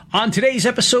On today's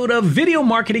episode of Video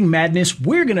Marketing Madness,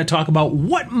 we're going to talk about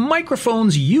what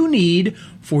microphones you need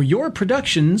for your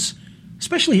productions,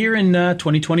 especially here in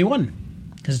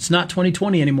 2021. Because it's not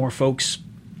 2020 anymore, folks,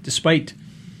 despite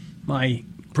my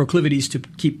proclivities to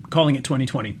keep calling it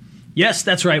 2020. Yes,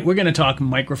 that's right. We're going to talk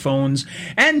microphones.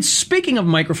 And speaking of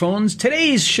microphones,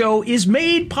 today's show is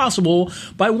made possible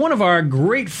by one of our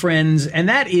great friends, and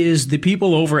that is the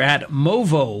people over at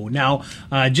Movo. Now,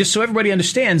 just so everybody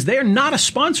understands, they are not a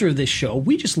sponsor of this show.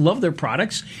 We just love their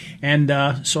products, and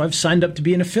so I've signed up to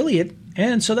be an affiliate.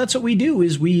 And so that's what we do,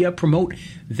 is we promote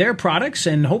their products,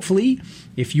 and hopefully,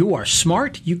 if you are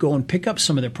smart, you go and pick up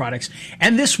some of their products.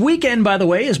 And this weekend, by the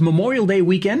way, is Memorial Day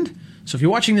weekend. So if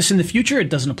you're watching this in the future, it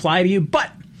doesn't apply to you,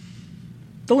 but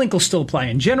the link will still apply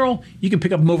in general. You can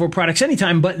pick up Movo products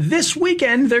anytime, but this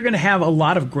weekend, they're going to have a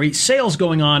lot of great sales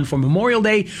going on for Memorial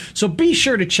Day. So be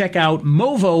sure to check out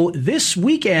Movo this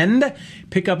weekend.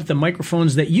 Pick up the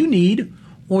microphones that you need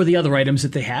or the other items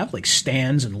that they have, like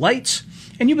stands and lights,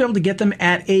 and you'll be able to get them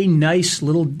at a nice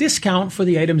little discount for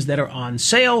the items that are on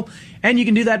sale. And you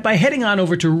can do that by heading on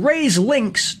over to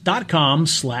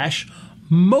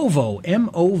raiselinks.com/Movo,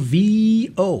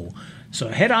 M-O-V-O. So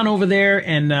head on over there,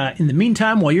 and in the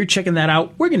meantime, while you're checking that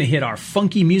out, we're going to hit our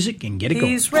funky music and get it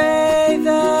going. He's Ray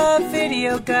the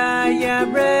Video Guy, yeah,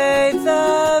 Ray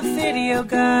the Video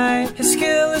Guy. His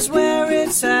skill is where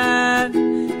it's at,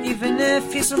 even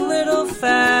if he's a little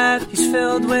fat. He's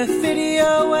filled with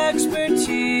video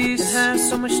expertise and has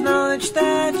so much knowledge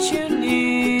that you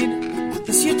need.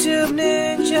 His YouTube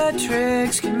ninja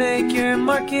tricks can make your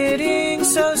marketing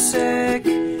so sick.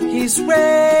 He's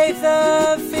Ray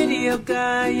the Video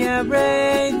Guy, yeah,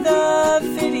 Ray the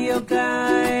Video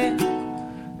Guy.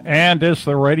 And it's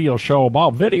the radio show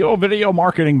about video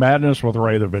marketing madness with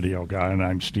Ray the Video Guy, and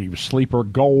I'm Steve Sleeper.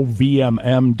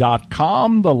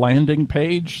 GoVMM.com, the landing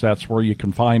page. That's where you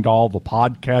can find all the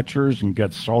podcatchers and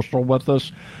get social with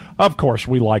us. Of course,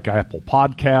 we like Apple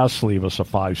Podcasts. Leave us a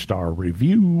 5-star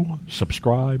review,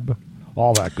 subscribe,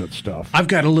 all that good stuff. I've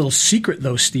got a little secret,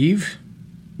 though, Steve.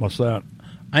 What's that?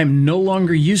 I'm no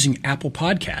longer using Apple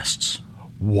Podcasts.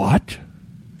 What?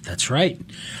 That's right.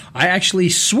 I actually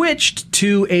switched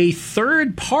to a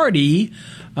third-party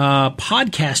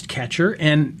podcast catcher,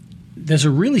 and there's a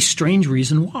really strange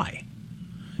reason why.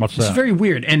 What's that? It's very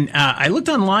weird. And I looked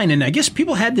online, and I guess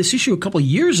people had this issue a couple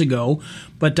years ago,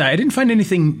 but I didn't find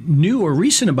anything new or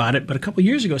recent about it. But a couple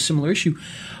years ago, similar issue.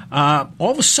 All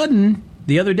of a sudden,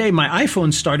 the other day, my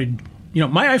iPhone started... You know,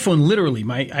 my iPhone literally,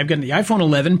 I've got the iPhone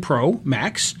 11 Pro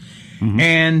Max,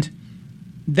 and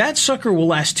that sucker will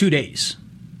last 2 days.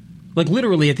 Like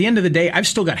literally, at the end of the day, I've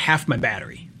still got half my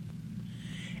battery.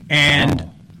 And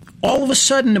all of a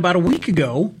sudden, about a week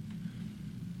ago,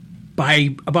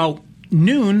 by about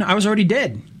noon, I was already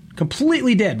dead.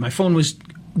 Completely dead. My phone was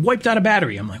wiped out of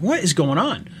battery. I'm like, what is going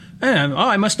on? And,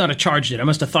 I must not have charged it. I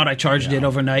must have thought I charged it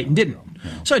overnight and didn't.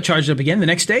 So I charged it up again the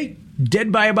next day,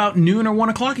 dead by about noon or 1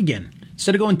 o'clock again.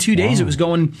 Instead of going 2 days, it was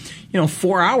going,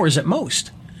 4 hours at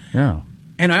most. Yeah.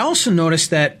 And I also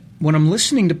noticed that when I'm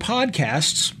listening to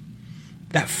podcasts,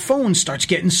 that phone starts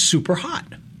getting super hot.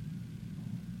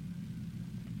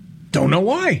 Don't know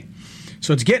why.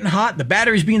 So it's getting hot, the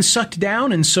battery's being sucked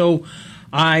down, and so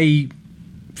I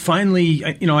finally,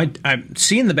 I'm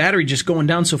seeing the battery just going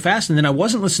down so fast, and then I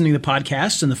wasn't listening to the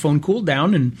podcasts, and the phone cooled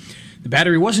down, and the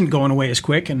battery wasn't going away as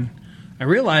quick, and I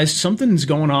realized something's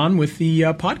going on with the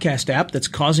podcast app that's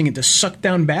causing it to suck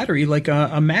down battery like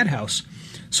a madhouse.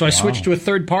 So I switched to a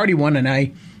third-party one, and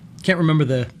I can't remember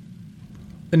the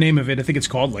name of it. I think it's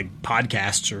called like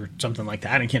Podcasts or something like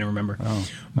that. I can't remember.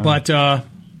 But now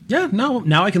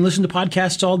I can listen to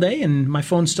podcasts all day, and my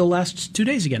phone still lasts 2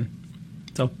 days again.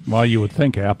 So, well, you would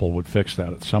think Apple would fix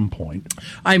that at some point.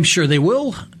 I'm sure they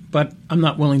will, but I'm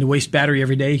not willing to waste battery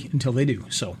every day until they do.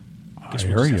 So I guess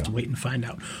we'll just have to wait and find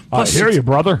out. Plus, I hear you,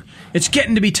 brother. It's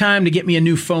getting to be time to get me a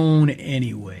new phone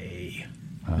anyway.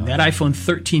 When that iPhone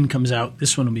 13 comes out,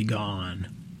 this one will be gone.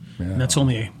 Yeah. And that's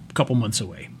only a couple months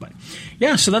away. But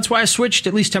yeah, so that's why I switched,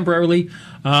 at least temporarily.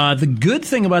 The good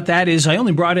thing about that is I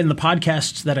only brought in the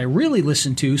podcasts that I really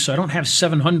listen to, so I don't have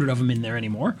 700 of them in there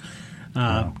anymore.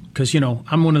 Because,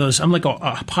 I'm one of those, I'm like a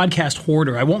podcast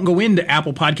hoarder. I won't go into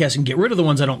Apple Podcasts and get rid of the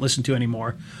ones I don't listen to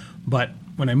anymore. But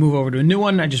when I move over to a new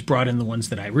one, I just brought in the ones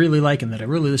that I really like and that I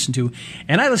really listen to.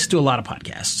 And I listen to a lot of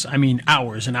podcasts. I mean,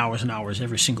 hours and hours and hours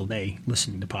every single day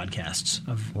listening to podcasts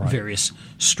of various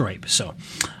stripe. So,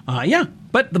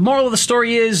 But the moral of the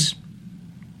story is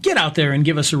get out there and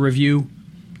give us a review,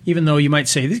 even though you might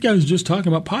say, this guy's just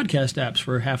talking about podcast apps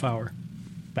for a half hour.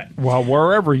 Well,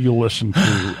 wherever you listen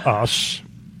to us,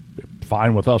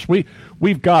 fine with us.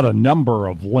 We've got a number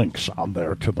of links on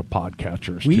there to the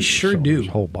podcatchers. We too, sure so do. There's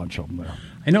a whole bunch of them there.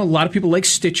 I know a lot of people like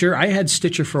Stitcher. I had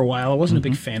Stitcher for a while. I wasn't a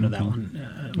big fan of that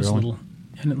one. It was a little.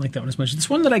 I didn't like that one as much. This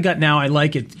one that I got now, I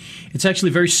like it. It's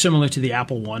actually very similar to the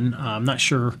Apple one. I'm not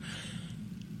sure,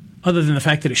 other than the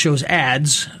fact that it shows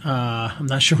ads. I'm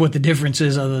not sure what the difference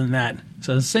is other than that.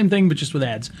 So it's the same thing, but just with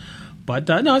ads. But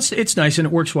no, it's nice and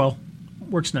it works well.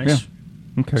 Works nice.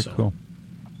 Yeah. Okay, So. cool.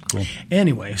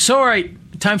 Anyway, so all right,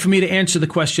 time for me to answer the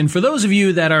question. For those of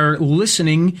you that are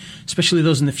listening, especially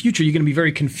those in the future, you're going to be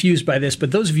very confused by this.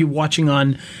 But those of you watching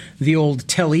on the old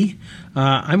telly,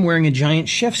 I'm wearing a giant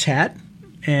chef's hat.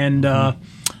 And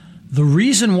the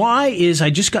reason why is I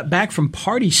just got back from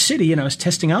Party City and I was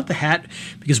testing out the hat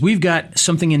because we've got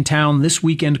something in town this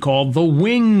weekend called the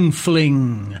Wing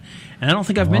Fling. And I don't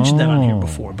think I've mentioned that on here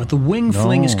before, but the Wing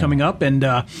Fling is coming up. And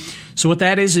so what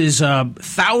that is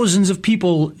thousands of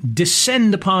people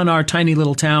descend upon our tiny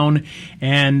little town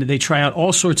and they try out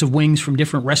all sorts of wings from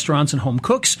different restaurants and home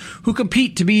cooks who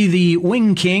compete to be the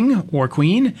Wing King or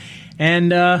Queen.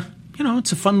 And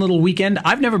it's a fun little weekend.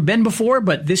 I've never been before,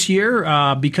 but this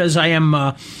year, because I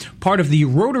am part of the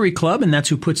Rotary Club, and that's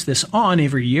who puts this on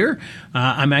every year,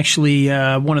 I'm actually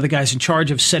one of the guys in charge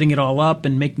of setting it all up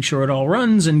and making sure it all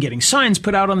runs and getting signs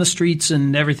put out on the streets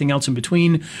and everything else in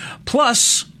between.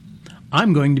 Plus,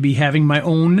 I'm going to be having my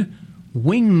own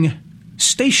wing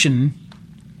station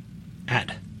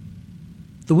at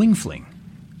the Wing Fling.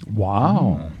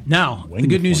 Wow. Now, the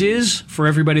good news is, for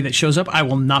everybody that shows up, I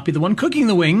will not be the one cooking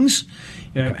the wings.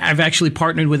 I've actually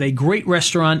partnered with a great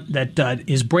restaurant that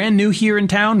is brand new here in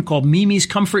town called Mimi's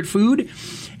Comfort Food.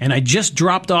 And I just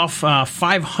dropped off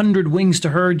 500 wings to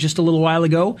her just a little while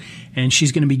ago. And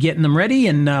she's going to be getting them ready,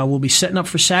 and we'll be setting up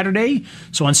for Saturday.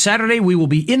 So on Saturday, we will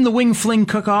be in the Wing Fling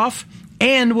cook-off.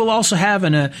 And we'll also have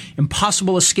an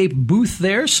Impossible Escape booth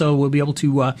there. So we'll be able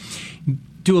to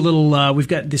do a little, we've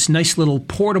got this nice little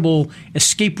portable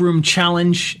escape room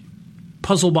challenge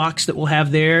puzzle box that we'll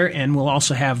have there, and we'll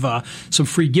also have some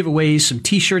free giveaways, some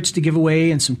T-shirts to give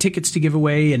away, and some tickets to give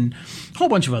away, and a whole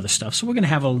bunch of other stuff. So we're going to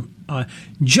have a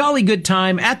jolly good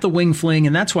time at the Wing Fling,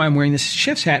 and that's why I'm wearing this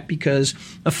chef's hat, because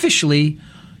officially,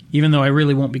 even though I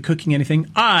really won't be cooking anything,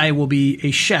 I will be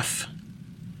a chef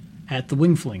at the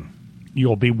Wing Fling.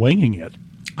 You'll be winging it.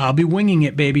 I'll be winging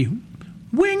it, baby.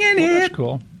 Winging it. That's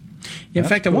cool. In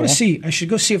fact, I want to see. I should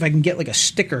go see if I can get like a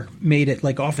sticker made at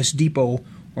like Office Depot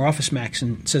or Office Max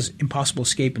and it says Impossible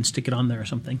Escape and stick it on there or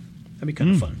something. That'd be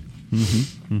kind of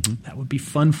fun. That would be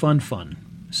fun.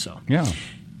 So yeah.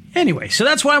 Anyway, so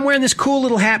that's why I'm wearing this cool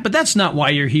little hat. But that's not why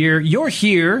you're here. You're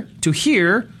here to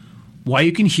hear why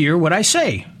you can hear what I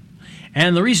say.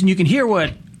 And the reason you can hear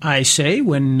what I say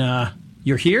when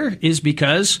you're here is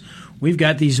because we've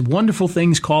got these wonderful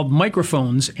things called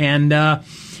microphones. And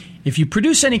if you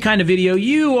produce any kind of video,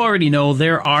 you already know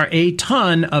there are a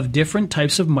ton of different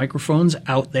types of microphones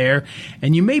out there.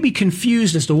 And you may be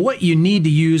confused as to what you need to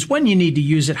use, when you need to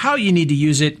use it, how you need to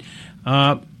use it,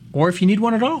 or if you need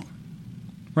one at all.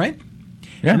 Right?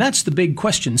 Yeah. And that's the big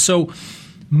question. So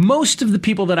most of the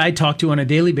people that I talk to on a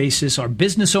daily basis are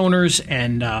business owners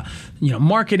and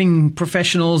marketing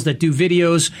professionals that do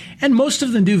videos, and most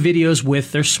of them do videos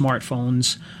with their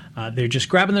smartphones. They're just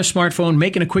grabbing their smartphone,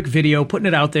 making a quick video, putting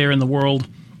it out there in the world.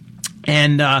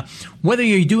 And whether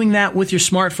you're doing that with your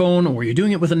smartphone or you're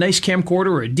doing it with a nice camcorder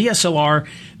or a DSLR,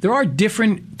 there are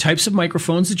different types of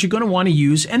microphones that you're going to want to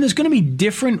use, and there's going to be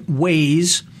different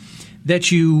ways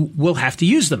that you will have to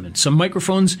use them. And some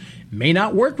microphones may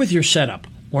not work with your setup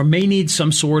or may need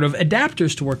some sort of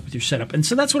adapters to work with your setup. And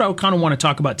so that's what I kind of want to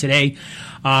talk about today.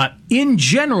 In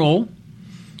general,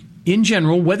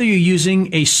 whether you're using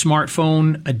a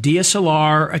smartphone, a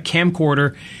DSLR, a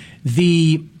camcorder,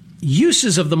 the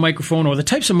uses of the microphone or the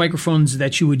types of microphones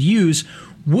that you would use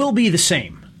will be the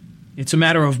same. It's a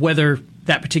matter of whether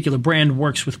that particular brand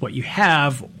works with what you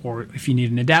have or if you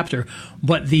need an adapter.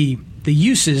 But the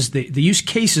uses, the use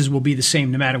cases will be the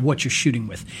same no matter what you're shooting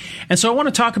with. And so I want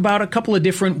to talk about a couple of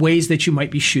different ways that you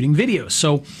might be shooting videos.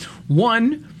 So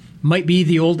one might be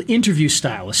the old interview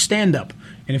style, a stand-up.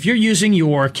 And if you're using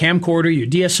your camcorder, your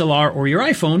DSLR, or your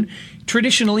iPhone,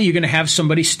 traditionally you're going to have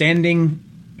somebody standing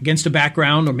against a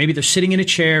background, or maybe they're sitting in a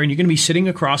chair and you're going to be sitting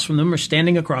across from them or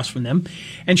standing across from them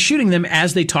and shooting them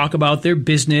as they talk about their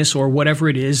business or whatever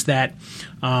it is that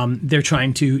they're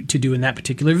trying to do in that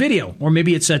particular video. Or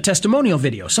maybe it's a testimonial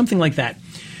video, something like that.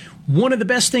 One of the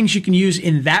best things you can use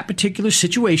in that particular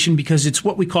situation, because it's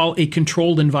what we call a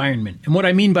controlled environment. And what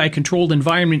I mean by a controlled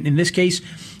environment in this case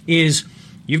is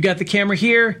you've got the camera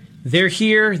here, They're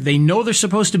here. They know they're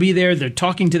supposed to be there. They're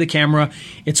talking to the camera.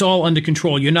 It's all under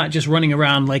control. You're not just running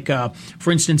around like,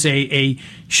 for instance, a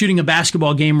shooting a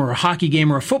basketball game or a hockey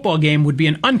game or a football game would be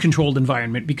an uncontrolled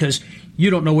environment because you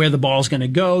don't know where the ball's going to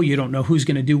go. You don't know who's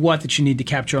going to do what that you need to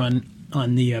capture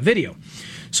on the video.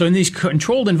 So in these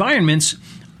controlled environments,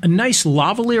 a nice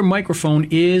lavalier microphone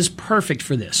is perfect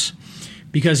for this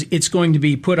because it's going to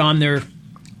be put on their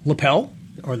lapel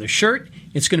or their shirt.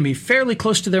 It's going to be fairly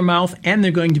close to their mouth, and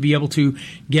they're going to be able to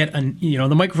get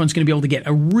the microphone's going to be able to get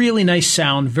a really nice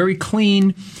sound, very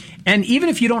clean. And even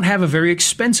if you don't have a very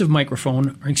expensive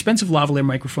microphone or expensive lavalier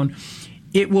microphone,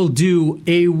 it will do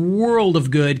a world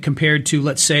of good compared to,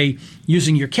 let's say,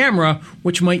 using your camera,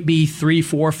 which might be 3,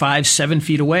 4, 5, 7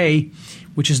 feet away,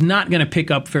 which is not going to pick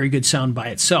up very good sound by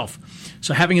itself.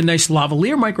 So having a nice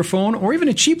lavalier microphone or even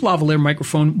a cheap lavalier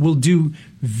microphone will do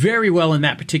very well in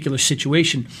that particular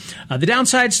situation. The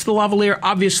downsides to the lavalier,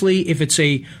 obviously, if it's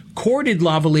a corded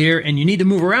lavalier and you need to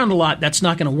move around a lot, that's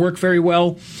not going to work very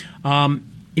well.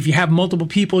 If you have multiple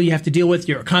people you have to deal with,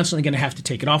 you're constantly going to have to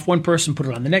take it off one person, put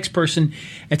it on the next person,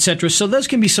 etc. So those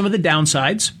can be some of the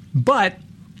downsides. But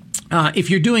if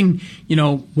you're doing,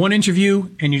 one interview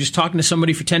and you're just talking to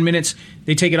somebody for 10 minutes,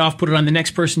 they take it off, put it on the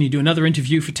next person, you do another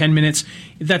interview for 10 minutes,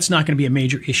 that's not going to be a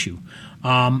major issue.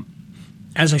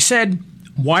 As I said,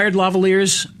 wired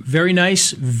lavaliers, very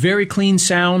nice, very clean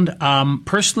sound.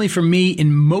 Personally, for me,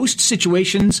 in most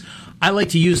situations, I like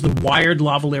to use the wired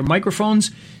lavalier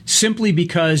microphones simply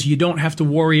because you don't have to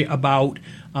worry about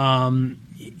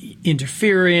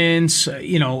interference,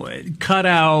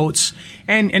 cutouts.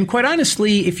 And quite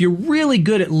honestly, if you're really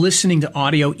good at listening to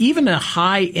audio, even a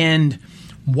high-end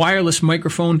wireless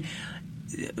microphone,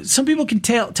 some people can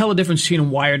tell the difference between a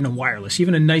wired and a wireless,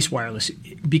 even a nice wireless,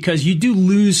 because you do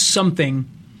lose something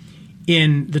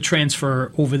in the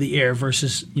transfer over the air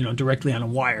versus, directly on a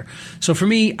wire. So for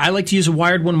me, I like to use a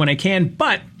wired one when I can,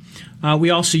 but we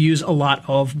also use a lot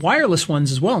of wireless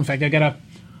ones as well. In fact, I got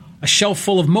a shelf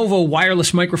full of Movo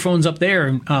wireless microphones up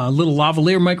there, little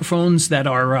lavalier microphones that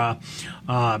are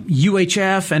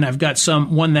UHF, and I've got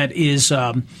one that is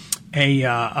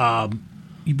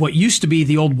what used to be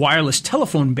the old wireless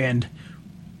telephone band.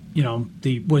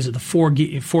 The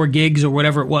 4 gigs or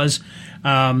whatever it was,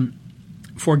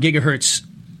 4 gigahertz,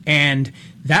 and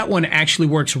that one actually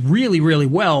works really, really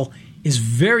well. Is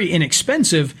very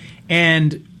inexpensive,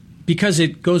 and because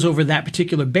it goes over that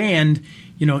particular band,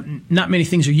 not many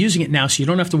things are using it now, so you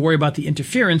don't have to worry about the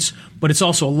interference, but it's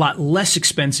also a lot less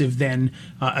expensive than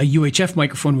a UHF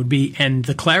microphone would be, and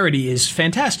the clarity is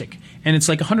fantastic. And it's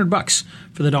like $100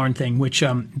 for the darn thing, which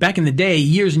back in the day,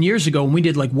 years and years ago, when we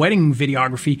did like wedding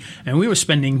videography, and we were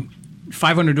spending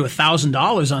 $500 to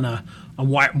 $1,000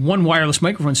 on one wireless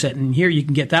microphone set, and here you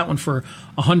can get that one for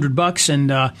 $100,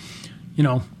 and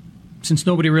since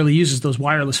nobody really uses those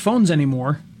wireless phones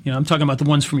anymore, I'm talking about the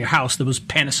ones from your house, those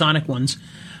Panasonic ones.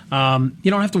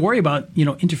 You don't have to worry about,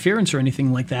 interference or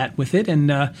anything like that with it.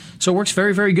 And so it works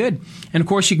very, very good. And, of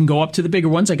course, you can go up to the bigger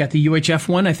ones. I got the UHF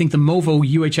one. I think the Movo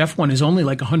UHF one is only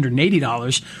like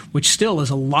 $180, which still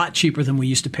is a lot cheaper than we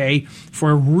used to pay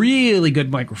for a really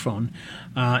good microphone.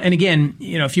 And, again,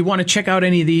 if you want to check out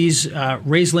any of these,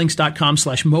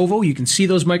 raiselinks.com/Movo, you can see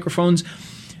those microphones.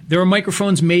 There are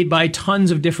microphones made by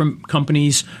tons of different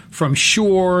companies, from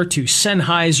Shure to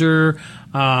Sennheiser,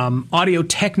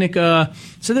 Audio-Technica.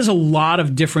 So there's a lot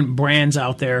of different brands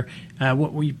out there.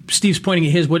 Steve's pointing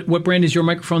at his. What brand is your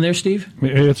microphone there, Steve?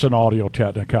 It's an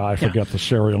Audio-Technica. I forget the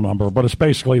serial number, but it's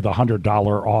basically the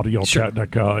 $100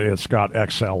 Audio-Technica. Sure. It's got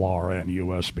XLR and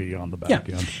USB on the back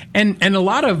end. And a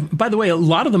lot of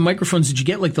the microphones that you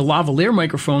get, like the lavalier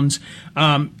microphones,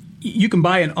 you can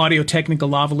buy an Audio-Technica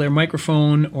lavalier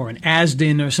microphone or an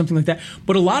Asden or something like that.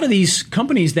 But a lot of these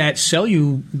companies that sell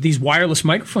you these wireless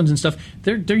microphones and stuff,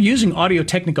 they're using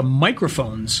Audio-Technica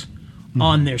microphones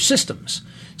on their systems.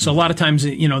 So a lot of times,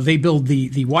 they build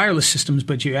the wireless systems,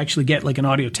 but you actually get like an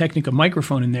Audio-Technica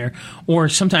microphone in there. Or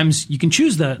sometimes you can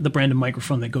choose the brand of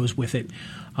microphone that goes with it.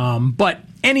 But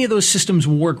any of those systems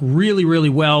will work really, really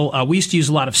well. We used to use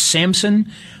a lot of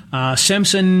Samson.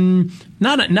 Samson,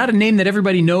 not a name that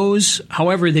everybody knows.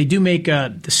 However, they do make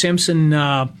the Samson.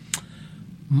 I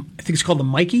think it's called the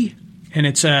Mikey, and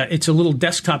it's a little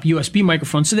desktop USB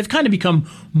microphone. So they've kind of become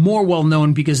more well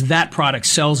known because that product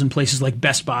sells in places like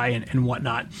Best Buy and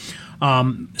whatnot.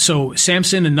 So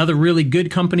Samson, another really good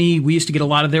company. We used to get a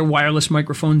lot of their wireless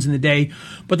microphones in the day.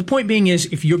 But the point being is,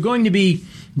 if you're going to be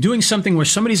doing something where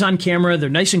somebody's on camera, they're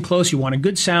nice and close, you want a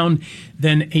good sound,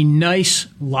 then a nice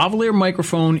lavalier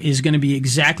microphone is going to be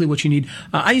exactly what you need.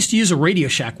 I used to use a Radio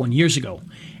Shack one years ago,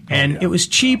 and it was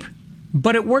cheap,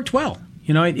 but it worked well.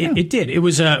 You know, it did. It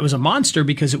was a monster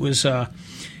because it was, it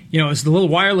was the little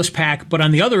wireless pack, but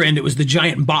on the other end, it was the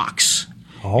giant box.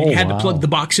 Oh, you had to plug the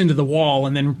box into the wall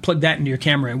and then plug that into your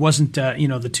camera. It wasn't,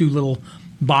 the two little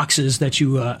boxes that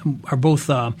you are both,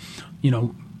 run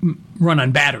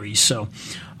on batteries. So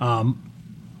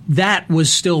that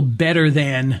was still better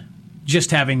than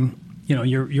just having,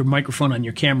 your microphone on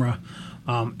your camera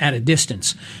at a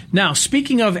distance. Now,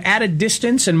 speaking of at a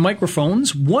distance and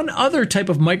microphones, one other type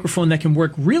of microphone that can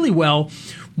work really well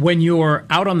when you're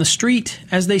out on the street,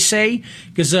 as they say,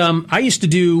 because I used to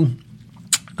do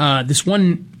this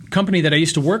one company that I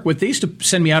used to work with, they used to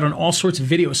send me out on all sorts of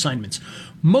video assignments.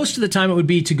 Most of the time it would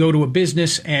be to go to a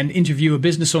business and interview a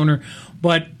business owner,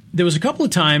 but there was a couple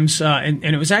of times, and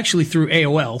it was actually through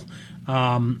AOL,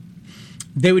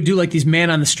 they would do like these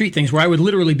man-on-the-street things where I would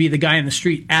literally be the guy in the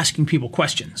street asking people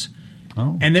questions.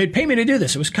 Oh. And they'd pay me to do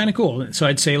this. It was kind of cool. So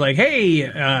I'd say like,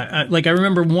 hey, like I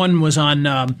remember one was on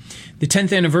the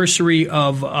 10th anniversary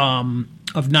of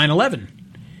 9/11.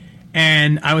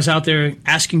 And I was out there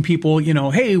asking people,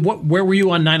 hey, where were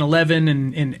you on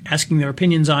 9/11 and asking their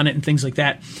opinions on it and things like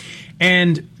that.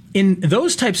 And in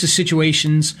those types of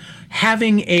situations,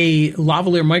 having a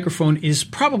lavalier microphone is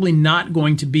probably not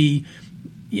going to be,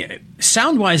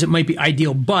 sound-wise it might be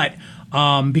ideal, but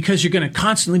because you're going to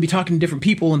constantly be talking to different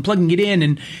people and plugging it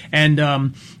in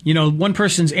and one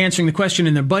person's answering the question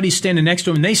and their buddy's standing next to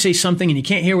them and they say something and you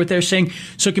can't hear what they're saying.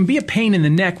 So it can be a pain in the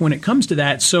neck when it comes to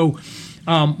that. So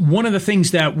one of the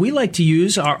things that we like to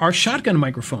use are shotgun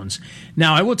microphones.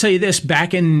 Now, I will tell you this,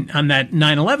 back on that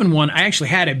 9/11 one, I actually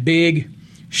had a big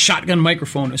shotgun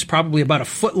microphone. It was probably about a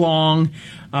foot long.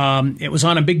 It was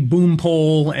on a big boom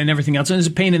pole and everything else. And it was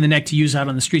a pain in the neck to use out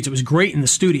on the streets. It was great in the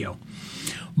studio.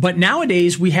 But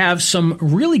nowadays, we have some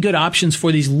really good options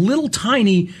for these little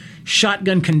tiny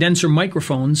shotgun condenser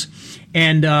microphones.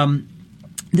 And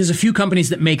there's a few companies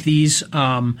that make these.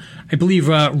 I believe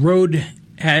Rhodes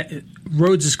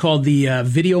is called the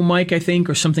Video Mic, I think,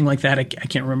 or something like that. I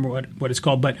can't remember what it's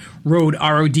called, but Rode,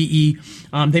 RODE.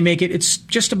 They make it. It's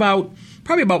just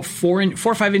probably about 4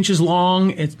 or 5 inches long.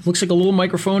 It looks like a little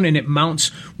microphone, and it mounts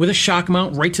with a shock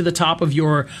mount right to the top of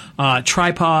your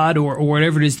tripod or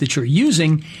whatever it is that you're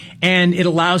using, and it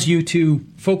allows you to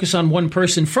focus on one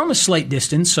person from a slight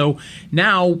distance. So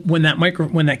now, when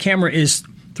that camera is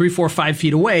 3, 4, 5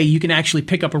 feet away, you can actually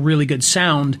pick up a really good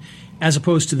sound as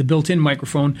opposed to the built-in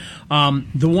microphone.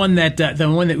 The one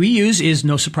that we use is,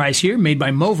 no surprise here, made by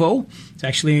Movo. It's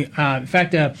actually, in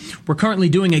fact, we're currently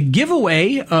doing a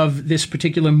giveaway of this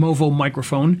particular Movo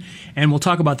microphone, and we'll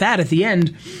talk about that at the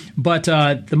end. But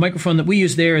the microphone that we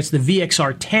use there is the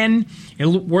VXR10. It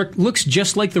looks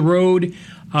just like the Rode.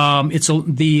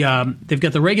 They've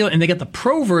got the regular, and they got the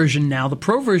Pro version now. The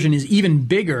Pro version is even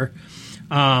bigger.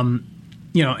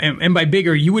 And by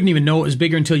bigger, you wouldn't even know it was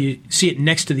bigger until you see it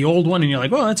next to the old one, and you're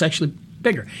like, well, that's actually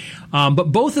bigger.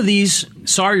 But both of these,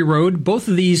 sorry, Rode, both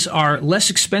of these are less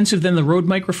expensive than the Rode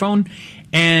microphone,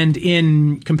 and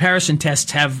in comparison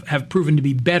tests have proven to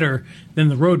be better than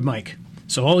the Rode mic.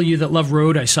 So all of you that love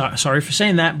Rode, sorry for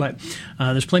saying that, but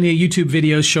there's plenty of YouTube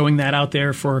videos showing that out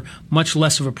there. For much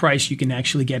less of a price, you can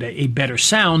actually get a better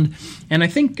sound. And I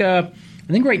think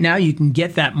right now you can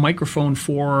get that microphone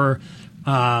for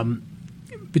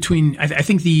between, I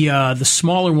think the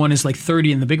smaller one is like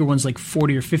 30 and the bigger one's like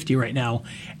 40 or 50 right now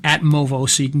at Movo,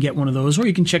 so you can get one of those, or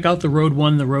you can check out the Rode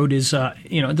one. The Rode is,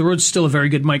 the Rode's still a very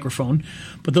good microphone,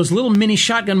 but those little mini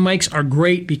shotgun mics are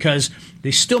great because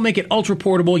they still make it ultra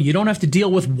portable. You don't have to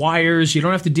deal with wires. You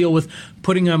don't have to deal with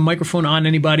putting a microphone on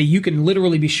anybody. You can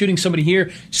literally be shooting somebody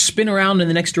here, spin around in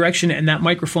the next direction, and that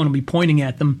microphone will be pointing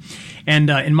at them. And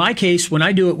in my case, when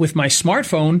I do it with my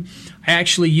smartphone, I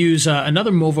actually use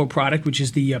another Movo product, which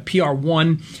is the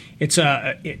PR1.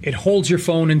 It holds your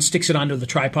phone and sticks it onto the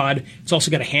tripod. It's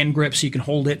also got a hand grip so you can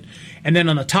hold it. And then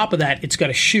on the top of that, it's got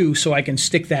a shoe so I can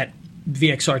stick that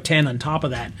VXR10 on top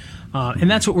of that. And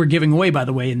that's what we're giving away, by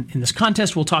the way, in this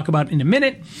contest we'll talk about in a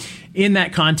minute. In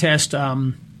that contest,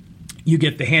 you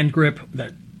get the hand grip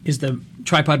that is the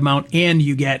tripod mount, and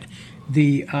you get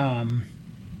the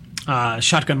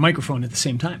shotgun microphone at the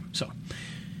same time. So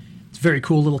it's a very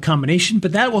cool little combination,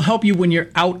 but that will help you when you're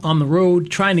out on the road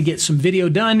trying to get some video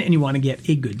done and you want to get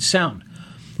a good sound.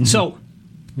 Mm-hmm. So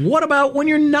what about when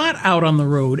you're not out on the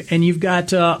road and you've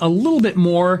got a little bit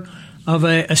more of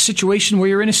a situation where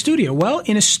you're in a studio? Well,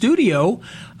 in a studio,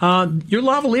 your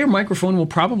lavalier microphone will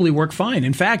probably work fine.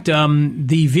 In fact, the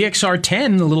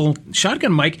VXR10, the little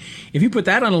shotgun mic, if you put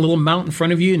that on a little mount in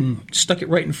front of you and stuck it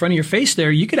right in front of your face there,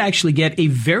 you could actually get a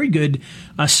very good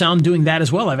sound doing that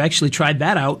as well. I've actually tried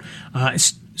that out.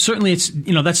 Certainly,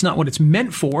 that's not what it's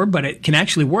meant for, but it can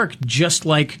actually work just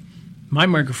like my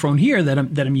microphone here that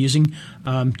I'm using,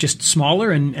 just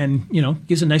smaller and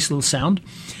gives a nice little sound.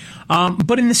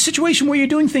 But in the situation where you're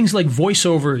doing things like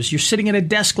voiceovers, you're sitting at a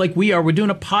desk like we are, we're doing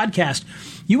a podcast,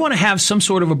 you want to have some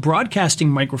sort of a broadcasting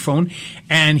microphone,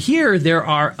 and here there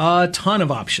are a ton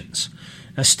of options.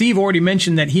 Now, Steve already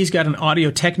mentioned that he's got an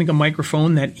Audio-Technica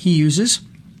microphone that he uses,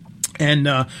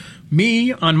 and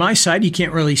me, on my side, you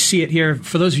can't really see it here.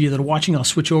 For those of you that are watching, I'll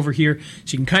switch over here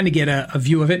so you can kind of get a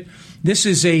view of it. This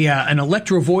is an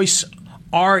Electro Voice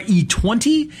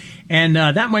RE20, and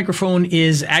that microphone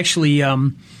is actually...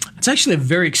 it's actually a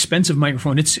very expensive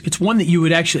microphone. It's one that you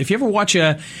would actually, if you ever watch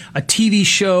a TV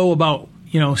show about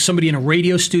somebody in a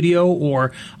radio studio,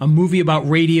 or a movie about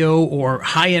radio or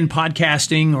high-end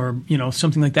podcasting, or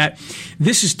something like that,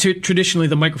 this is traditionally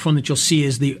the microphone that you'll see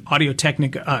is the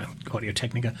Audio-Technica,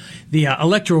 the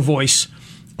Electro Voice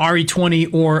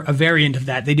RE20, or a variant of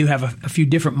that. They do have a few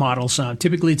different models.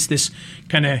 Typically, it's this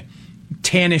kind of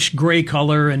tannish gray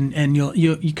color, and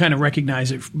you kind of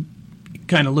recognize it.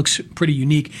 Kind of looks pretty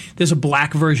unique. There's a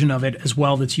black version of it as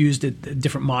well that's used at a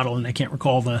different model, and I can't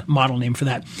recall the model name for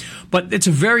that. But it's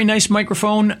a very nice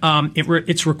microphone.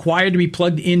 It's required to be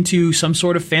plugged into some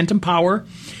sort of phantom power,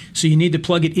 so you need to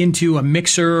plug it into a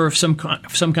mixer of some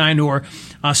kind, or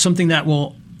something that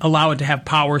will allow it to have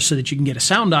power so that you can get a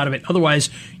sound out of it. Otherwise,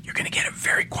 you're going to get a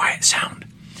very quiet sound.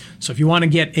 So if you want to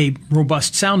get a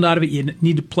robust sound out of it, you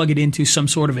need to plug it into some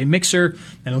sort of a mixer,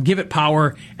 and it'll give it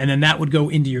power, and then that would go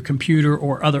into your computer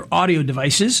or other audio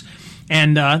devices.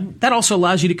 And that also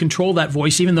allows you to control that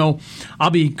voice, even though I'll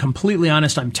be completely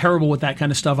honest, I'm terrible with that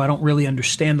kind of stuff. I don't really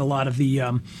understand a lot of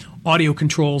the audio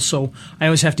controls, so I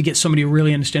always have to get somebody who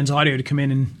really understands audio to come in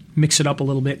and mix it up a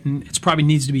little bit, and it probably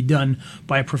needs to be done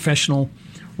by a professional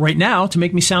right now to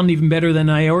make me sound even better than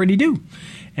I already do.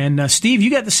 And Steve,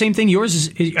 you got the same thing. Yours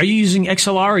is. Are you using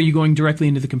XLR, or are you going directly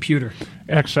into the computer?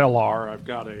 XLR. I've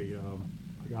got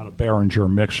a Behringer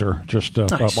mixer. Just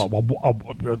nice.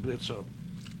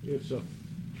 It's a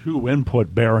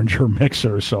 2-input Behringer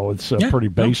mixer, so it's pretty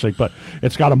basic. But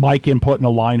it's got a mic input and a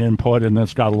line input, and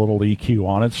it's got a little EQ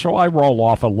on it. So I roll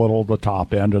off a little of the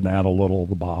top end and add a little of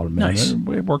the bottom nice. end.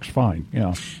 It works fine.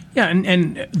 Yeah. Yeah,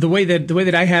 and the way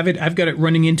that I have it, I've got it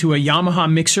running into a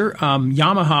Yamaha mixer.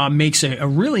 Yamaha makes a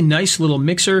really nice little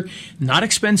mixer, not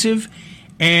expensive.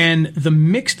 And the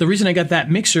reason I got that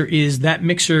mixer is that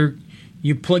mixer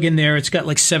you plug in there. It's got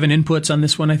like 7 inputs on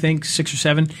this one, I think, 6 or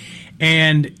 7,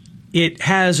 and it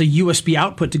has a USB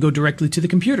output to go directly to the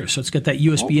computer, so it's got that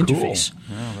USB interface.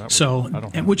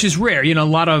 Yeah, which is rare. A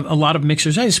lot of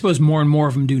mixers, I suppose more and more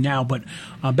of them do now, but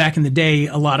back in the day,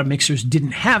 a lot of mixers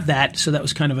didn't have that, so that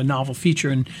was kind of a novel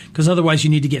feature. And because otherwise, you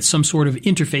need to get some sort of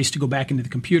interface to go back into the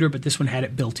computer, but this one had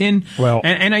it built in. Well,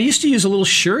 and I used to use a little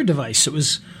Shure device. It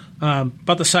was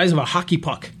about the size of a hockey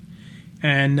puck.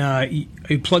 And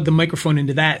you plug the microphone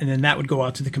into that, and then that would go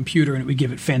out to the computer, and it would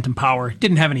give it phantom power. It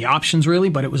didn't have any options really,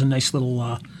 but it was a nice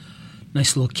little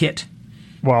kit.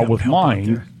 Well, with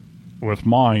mine,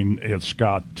 it's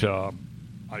got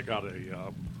I got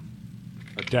a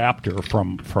adapter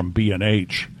from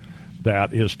B&H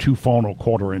that is 2 phono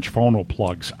 1/4-inch phono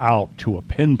plugs out to a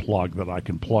pin plug that I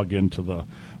can plug into the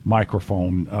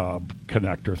microphone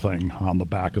connector thing on the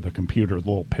back of the computer, the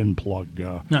little pin plug.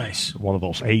 Nice. One of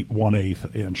those 8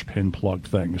 1/8-inch pin plug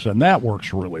things, and that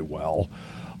works really well.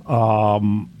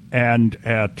 And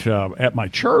at my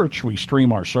church, we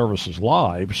stream our services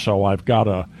live, so I've got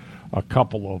a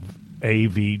couple of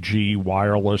AVG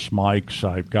wireless mics.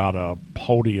 I've got a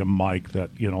podium mic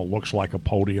that looks like a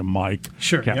podium mic.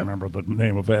 Sure. Can't remember the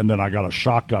name of it. And then I got a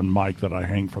shotgun mic that I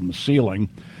hang from the ceiling.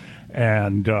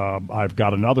 And I've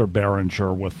got another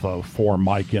Behringer with 4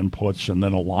 mic inputs and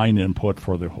then a line input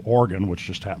for the organ, which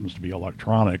just happens to be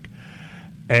electronic.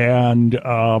 And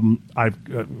I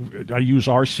use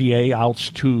RCA outs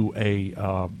to a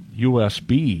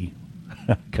USB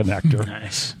connector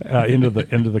nice.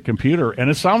 into the computer, and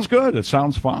it sounds good. It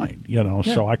sounds fine, Yeah.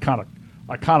 So I kind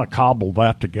of cobbled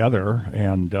that together,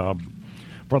 and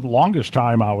for the longest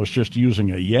time, I was just using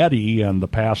a Yeti, and the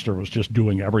pastor was just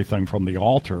doing everything from the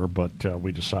altar. But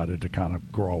we decided to kind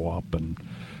of grow up and,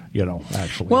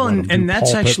 actually. Well, and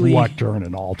that's actually lectern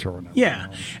and altar. And yeah,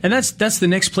 and that's the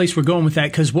next place we're going with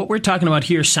that, because what we're talking about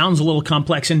here sounds a little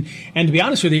complex. And to be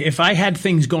honest with you, if I had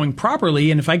things going properly,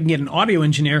 and if I can get an audio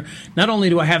engineer, not only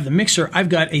do I have the mixer, I've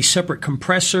got a separate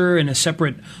compressor and a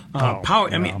separate power.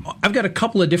 Yeah. I mean, I've got a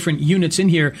couple of different units in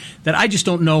here that I just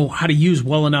don't know how to use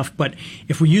well enough. But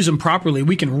if we use them properly,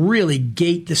 we can really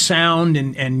gate the sound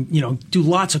and do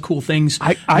lots of cool things.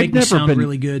 Make the sound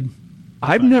really good.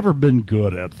 I've never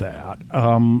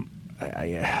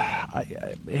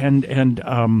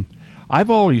I've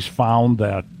always found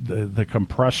that the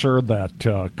compressor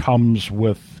that comes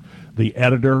with the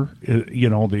editor,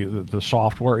 the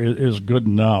software is good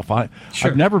enough.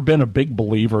 I've never been a big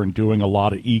believer in doing a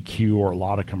lot of EQ or a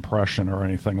lot of compression or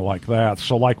anything like that.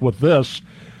 So like with this,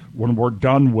 when we're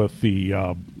done with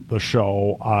the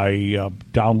show, I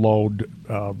download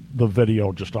the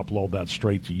video, just upload that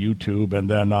straight to YouTube, and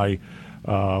then I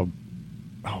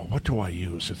what do I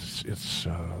use?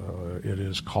 It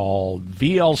is called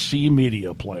VLC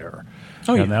Media Player.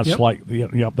 Oh, and that's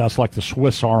that's like the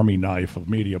Swiss Army knife of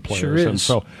media players. Sure is. And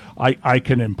so I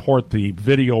can import the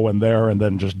video in there and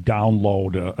then just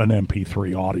download an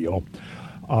MP3 audio.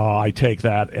 I take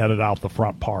that, edit out the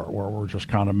front part where we're just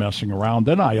kind of messing around.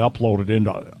 Then I upload it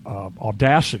into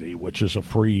Audacity, which is a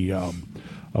free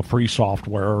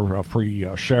software, a free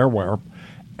shareware.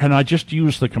 And I just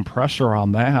use the compressor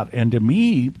on that. And to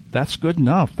me, that's good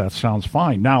enough. That sounds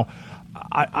fine. Now,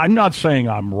 I'm not saying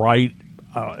I'm right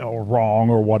or wrong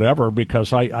or whatever,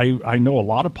 because I know a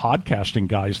lot of podcasting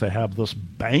guys that have this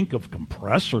bank of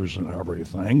compressors and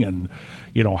everything and,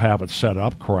 have it set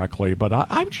up correctly. But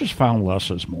I've just found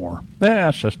less is more.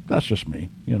 That's just me,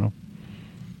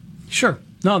 Sure.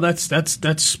 No, that's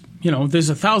there's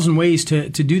 1,000 ways to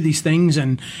do these things,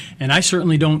 and I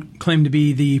certainly don't claim to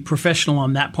be the professional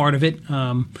on that part of it,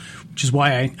 which is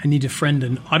why I need to friend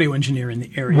an audio engineer in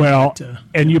the area. Well,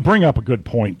 and you bring up a good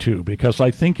point, too, because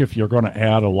I think if you're going to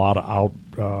add a lot of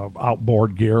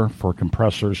outboard gear for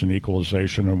compressors and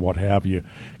equalization and what have you,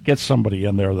 get somebody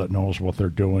in there that knows what they're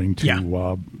doing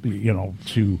to,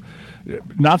 to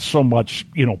not so much,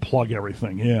 plug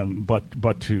everything in,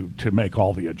 but to make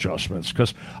all the adjustments.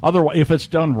 Because otherwise, if it's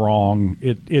done wrong,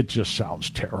 it just sounds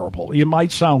terrible. It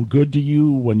might sound good to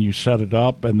you when you set it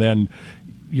up, and then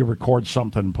you record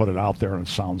something and put it out there, and it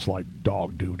sounds like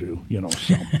dog doo-doo,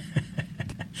 so.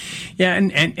 Yeah,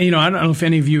 and I don't know if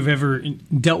any of you have ever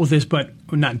dealt with this, but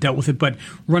not dealt with it, but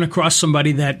run across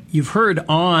somebody that you've heard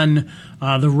on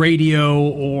the radio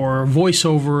or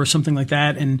voiceover or something like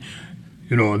that, and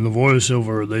in the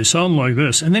voiceover, they sound like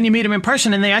this. And then you meet them in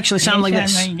person, and they actually sound like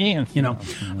this.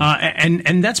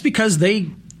 And that's because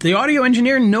the audio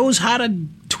engineer knows how to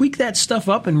tweak that stuff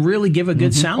up and really give a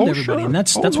good sound to everybody. Sure. And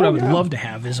that's what I would love to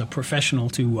have as a professional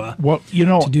to do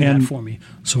that for me.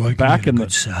 So I can get a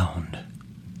good sound.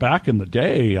 Back in the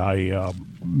day, I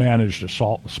managed a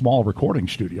small recording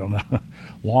studio a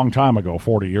long time ago,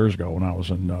 40 years ago when I was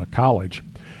in college.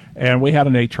 And we had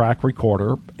an 8-track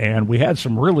recorder, and we had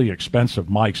some really expensive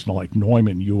mics, like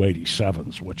Neumann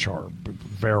U87s, which are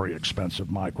very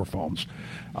expensive microphones.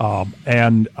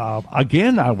 Again,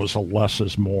 I was a less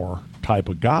is more type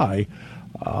of guy.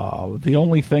 The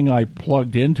only thing I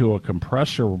plugged into a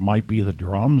compressor might be the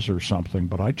drums or something,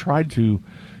 but I tried to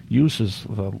use as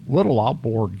little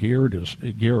outboard gear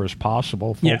as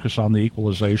possible, focus on the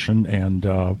equalization, and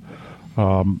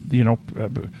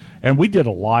and we did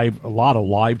a lot of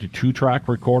live to 2-track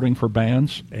recording for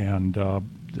bands, and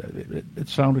it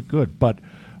sounded good. But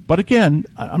again,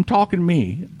 I'm talking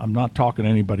me. I'm not talking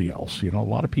anybody else. A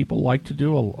lot of people like to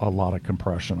do a lot of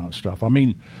compression on stuff. I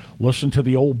mean, listen to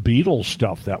the old Beatles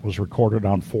stuff that was recorded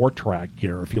on 4-track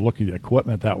gear. If you look at the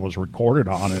equipment that was recorded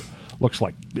on it, looks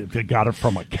like they got it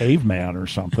from a caveman or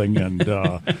something. And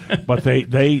but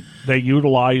they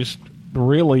utilized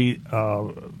really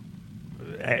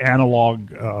analog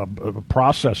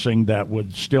processing that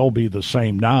would still be the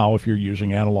same now if you're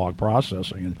using analog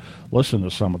processing. And listen to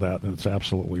some of that, and it's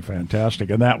absolutely fantastic.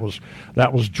 And that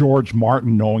was George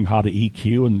Martin knowing how to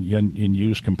EQ and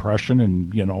use compression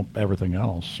and everything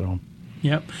else. So.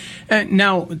 Yep.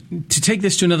 Now, to take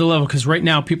this to another level, because right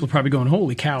now people are probably going,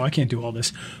 holy cow, I can't do all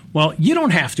this. Well, you don't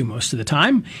have to most of the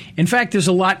time. In fact, there's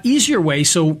a lot easier way.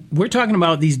 So we're talking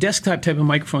about these desktop type of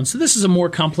microphones. So this is a more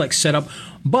complex setup.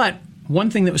 But one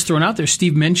thing that was thrown out there,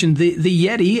 Steve mentioned the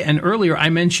Yeti, and earlier I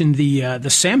mentioned the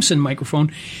Samson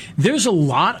microphone. There's a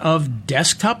lot of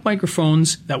desktop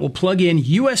microphones that will plug in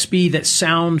USB that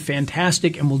sound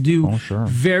fantastic and will do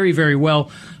very, very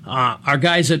well. Our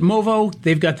guys at Movo,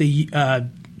 they've got the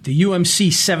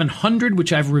UMC 700,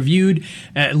 which I've reviewed.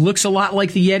 It looks a lot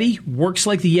like the Yeti, works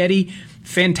like the Yeti.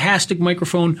 Fantastic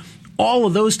microphone. All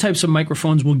of those types of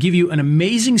microphones will give you an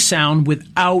amazing sound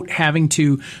without having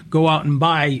to go out and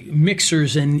buy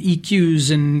mixers and EQs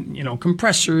and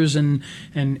compressors and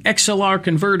XLR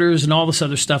converters and all this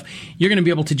other stuff. You're going to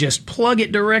be able to just plug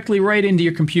it directly right into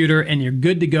your computer, and you're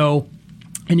good to go.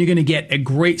 And you're going to get a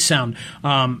great sound.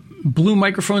 Blue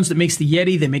microphones that makes the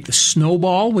Yeti. They make the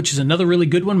Snowball, which is another really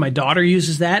good one. My daughter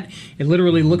uses that. It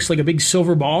literally looks like a big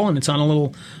silver ball, and it's on a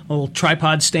little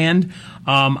tripod stand.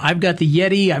 I've got the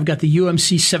Yeti. I've got the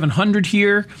UMC 700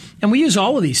 here, and we use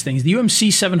all of these things. The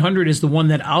UMC 700 is the one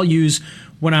that I'll use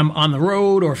when I'm on the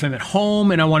road or if I'm at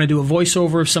home and I want to do a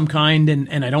voiceover of some kind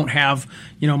and I don't have,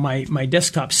 my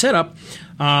desktop setup.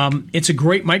 It's a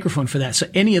great microphone for that. So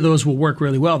any of those will work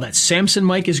really well. That Samson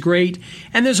mic is great.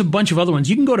 And there's a bunch of other ones.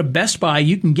 You can go to Best Buy.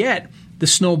 You can get the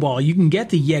Snowball. You can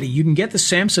get the Yeti. You can get the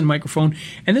Samson microphone.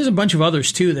 And there's a bunch of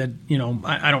others too that,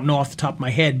 I don't know off the top of my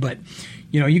head, but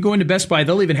you go into Best Buy,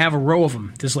 they'll even have a row of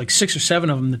them. There's like 6 or 7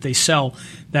 of them that they sell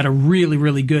that are really,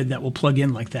 really good that will plug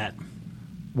in like that.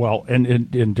 Well,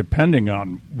 and depending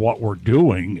on what we're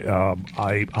doing,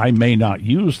 I may not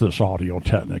use this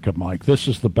Audio-Technica mic. This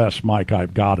is the best mic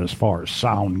I've got as far as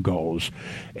sound goes.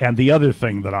 And the other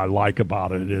thing that I like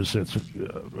about it is it's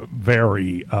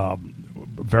very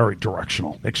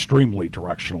directional, extremely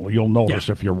directional. You'll notice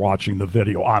if you're watching the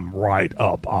video, I'm right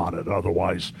up on it.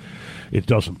 Otherwise, it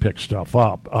doesn't pick stuff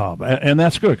up. And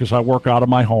that's good because I work out of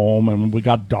my home and we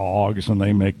got dogs and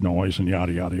they make noise and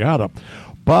yada, yada, yada.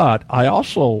 But I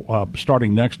also,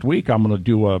 starting next week, I'm going to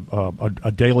do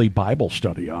a daily Bible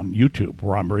study on YouTube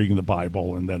where I'm reading the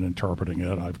Bible and then interpreting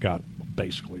it. I've got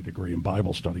basically a degree in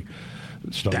Bible study.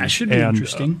 That should be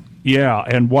interesting.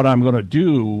 And what I'm going to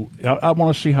do, I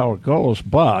want to see how it goes,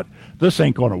 but this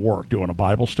ain't going to work doing a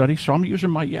Bible study, so I'm using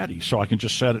my Yeti. So I can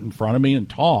just set it in front of me and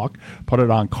talk, put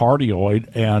it on cardioid,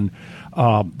 and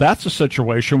that's a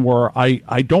situation where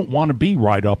I don't want to be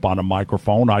right up on a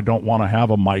microphone. I don't want to have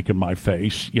a mic in my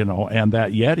face, and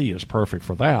that Yeti is perfect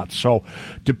for that. So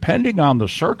depending on the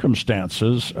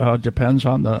circumstances, depends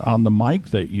on the mic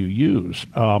that you use.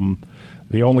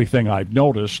 The only thing I've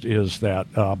noticed is that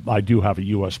I do have a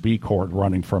USB cord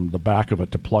running from the back of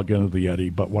it to plug into the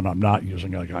Yeti, but when I'm not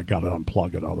using it, I got to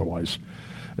unplug it. Otherwise,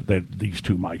 these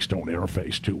two mics don't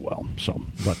interface too well. So,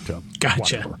 but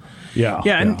gotcha. Whatever. Yeah.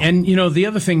 And the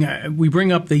other thing, we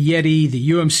bring up the Yeti,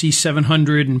 the UMC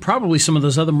 700, and probably some of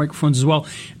those other microphones as well.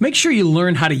 Make sure you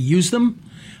learn how to use them.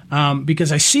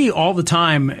 Because I see all the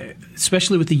time,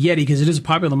 especially with the Yeti, because it is a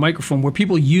popular microphone, where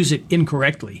people use it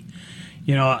incorrectly.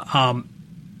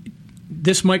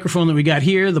 This microphone that we got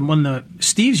here, the one that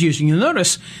Steve's using, you'll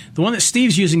notice the one that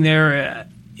Steve's using there,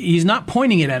 he's not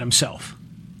pointing it at himself.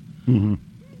 Mm-hmm.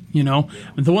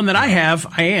 The one that I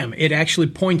have, it actually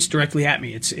points directly at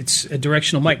me. It's a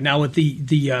directional mic. Now with the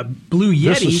Blue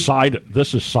Yeti,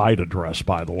 this is side address,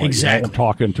 by the way. Exactly. You don't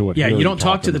talk into it. Yeah, here, you don't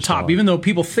talk to the top, even though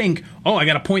people think, I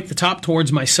got to point the top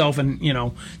towards myself and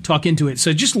talk into it.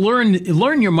 So just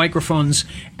learn your microphones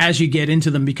as you get into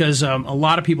them, because a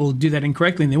lot of people do that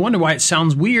incorrectly and they wonder why it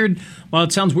sounds weird. Well,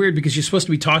 it sounds weird because you're supposed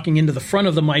to be talking into the front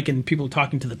of the mic and people are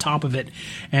talking to the top of it.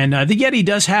 And the Yeti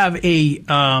does have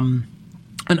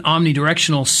an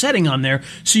omnidirectional setting on there,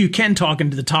 so you can talk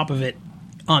into the top of it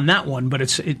on that one, but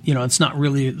it's not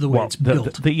really the way it's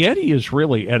built. The Yeti is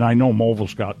really, and I know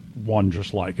Movil's got one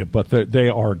just like it, but they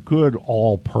are good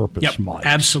all-purpose mics.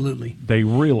 Absolutely. They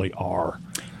really are.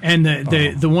 And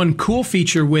the one cool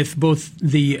feature with both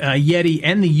the Yeti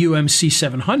and the UMC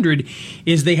 700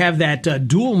 is they have that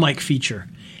dual mic feature.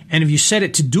 And if you set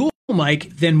it to dual mic,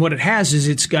 then what it has is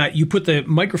you put the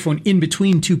microphone in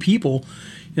between two people.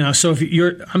 So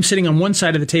if I'm sitting on one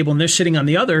side of the table and they're sitting on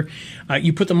the other,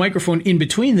 you put the microphone in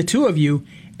between the two of you,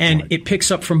 and it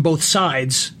picks up from both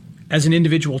sides as an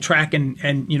individual track,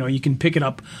 and you can pick it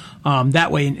up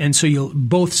that way, and so you'll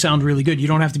both sound really good. You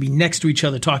don't have to be next to each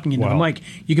other talking into the mic.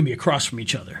 You can be across from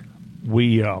each other.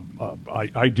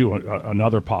 I do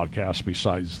another podcast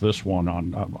besides this one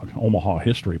on Omaha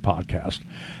History Podcast,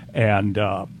 and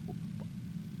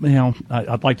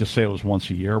I'd like to say it was once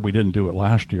a year. We didn't do it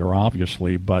last year,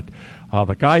 obviously, but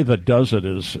the guy that does it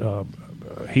is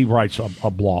he writes a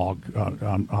blog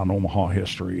on Omaha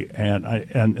history, and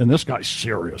this guy's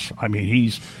serious. I mean,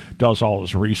 he does all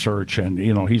his research, and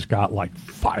he's got like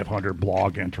 500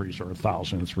 blog entries or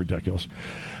 1,000. It's ridiculous,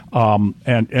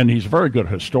 and he's a very good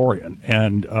historian.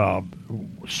 And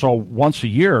so once a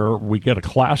year we get a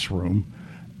classroom.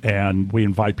 And we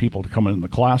invite people to come in the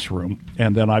classroom,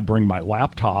 and then I bring my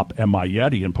laptop and my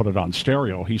Yeti and put it on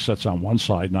stereo. He sits on one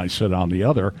side and I sit on the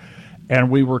other,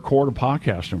 and we record a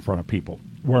podcast in front of people.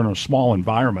 We're in a small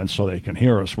environment so they can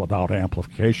hear us without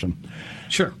amplification.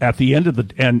 Sure. At the end of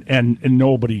the and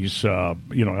nobody's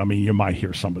you might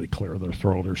hear somebody clear their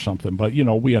throat or something, but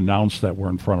we announce that we're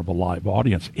in front of a live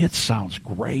audience. It sounds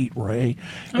great, Ray.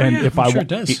 And I'm sure it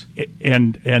does.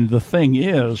 And the thing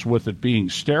is, with it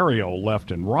being stereo left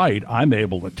and right, I'm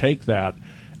able to take that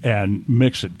and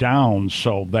mix it down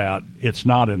so that it's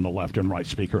not in the left and right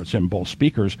speaker. It's in both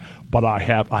speakers, but I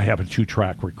have a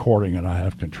 2-track recording, and I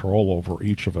have control over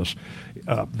each of us.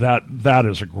 That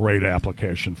is a great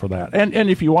application for that. And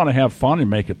if you want to have fun and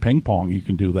make it ping pong, you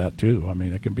can do that too. I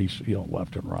mean, it can be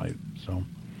left and right. So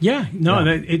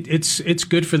it's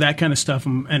good for that kind of stuff,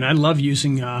 and I love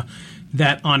using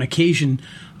that on occasion,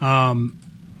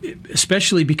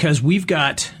 especially because we've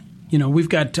got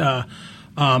a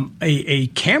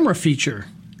camera feature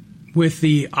with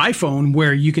the iPhone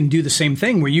where you can do the same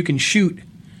thing, where you can shoot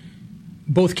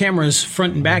both cameras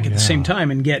front and back at the same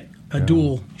time and get a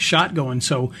dual shot going.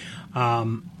 So,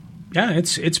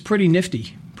 it's pretty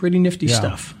nifty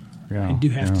stuff. Yeah, I do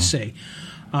have to say.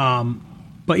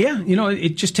 But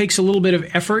it just takes a little bit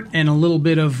of effort and a little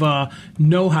bit of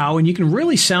know-how, and you can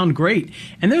really sound great.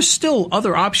 And there's still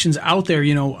other options out there.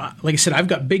 Like I said, I've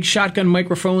got big shotgun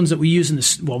microphones that we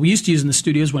use we used to use in the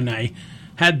studios when I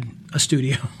had a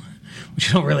studio, which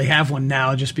I don't really have one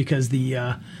now, just because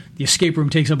the escape room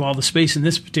takes up all the space in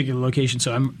this particular location.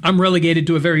 So I'm relegated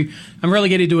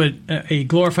to a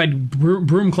glorified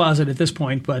broom closet at this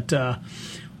point. But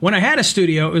when I had a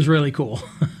studio, it was really cool.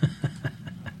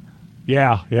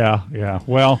 Yeah.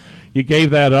 Well, you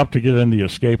gave that up to get in the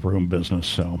escape room business,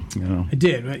 so I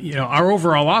did. Our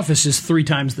overall office is 3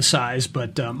 times the size,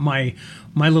 but my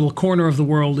little corner of the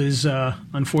world is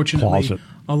unfortunately closet.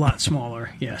 A lot smaller.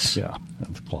 Yes. Yeah,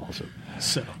 that's a closet.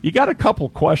 So you got a couple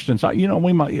questions. We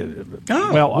might.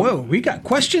 We got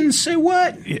questions. Say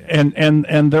what?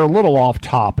 And they're a little off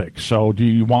topic. So do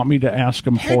you want me to ask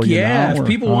them for you now? If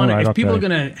people want, people are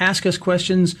going to ask us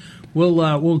questions,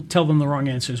 we'll tell them the wrong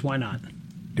answers. Why not?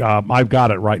 I've got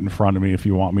it right in front of me. If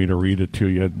you want me to read it to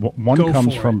you, one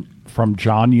comes from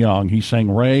John Young. He's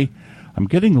saying, Ray, I'm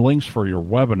getting links for your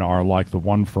webinar like the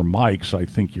one for Mike's I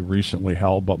think you recently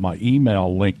held, but my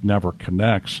email link never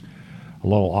connects. A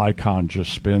little icon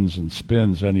just spins and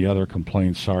spins. Any other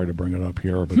complaints? Sorry to bring it up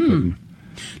here, but couldn't.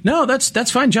 No,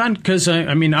 that's fine, John, because,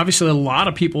 obviously a lot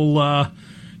of people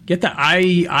get that.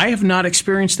 I have not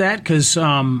experienced that because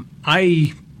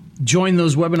I joined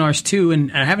those webinars too,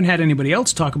 and I haven't had anybody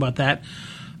else talk about that.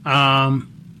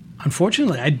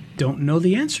 Unfortunately, I don't know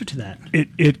the answer to that.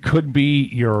 It could be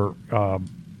your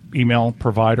email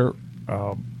provider,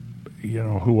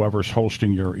 whoever's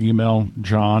hosting your email,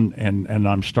 John, and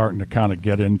I'm starting to kind of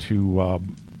get into,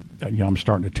 I'm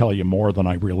starting to tell you more than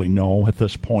I really know at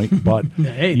this point. But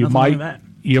hey, you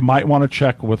might want to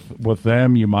check with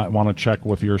them. You might want to check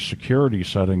with your security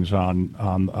settings on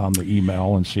the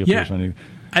email and see if there's any.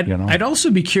 I'd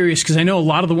also be curious because I know a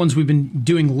lot of the ones we've been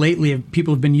doing lately,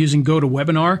 people have been using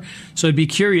GoToWebinar. So I'd be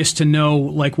curious to know,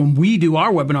 like when we do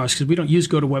our webinars, because we don't use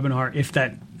GoToWebinar, if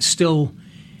that still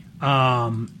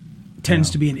tends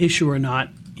to be an issue or not,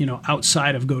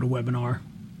 outside of GoToWebinar.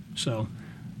 So,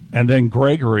 and then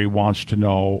Gregory wants to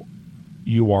know,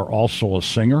 you are also a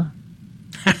singer?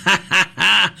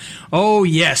 Oh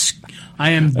yes, I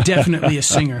am definitely a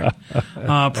singer.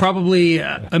 Probably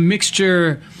a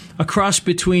mixture. A cross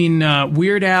between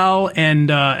Weird Al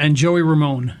and Joey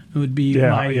Ramone would be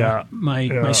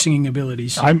my singing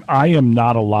abilities. I am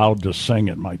not allowed to sing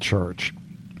at my church.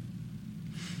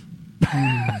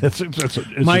 It's a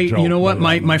joke, you know what?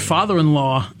 My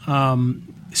father-in-law,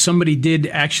 somebody did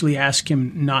actually ask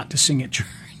him not to sing at church.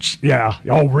 Yeah.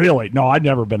 Oh, really? No, I'd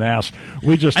never been asked.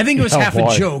 I think it was half a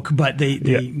joke, but they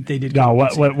did. No,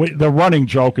 the running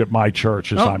joke at my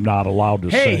church is I'm not allowed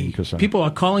to sing. People are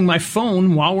calling my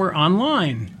phone while we're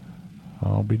online.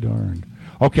 I'll be darned.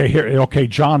 Okay,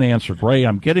 John answered. Ray,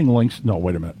 I'm getting links. No,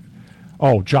 wait a minute.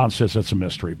 Oh, John says it's a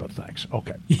mystery, but thanks.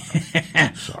 Okay.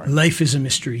 Sorry. Life is a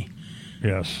mystery.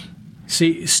 Yes.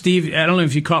 See, Steve, I don't know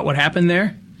if you caught what happened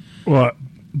there. What?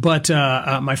 But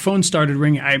my phone started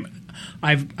ringing.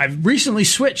 I've recently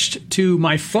switched to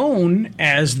my phone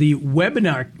as the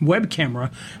web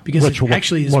camera because it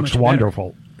actually is looks much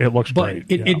wonderful. Better. It looks great.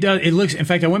 It does. It looks. In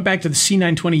fact, I went back to the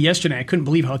C920 yesterday. I couldn't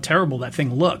believe how terrible that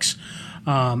thing looks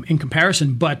in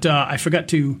comparison. But I forgot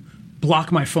to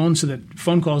block my phone so that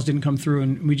phone calls didn't come through,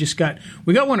 and we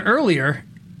got one earlier.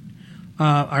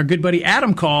 Our good buddy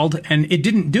Adam called, and it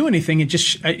didn't do anything. It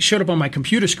showed up on my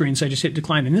computer screen, so I just hit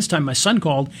decline. And this time my son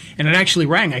called, and it actually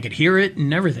rang. I could hear it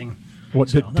and everything. What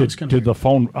did the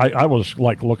phone? I was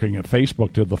like looking at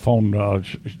Facebook. Did the phone?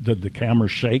 Did the camera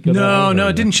shake? No,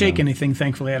 it didn't shake anything.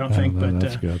 Thankfully, I don't think. But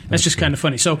that's good. That's just kind of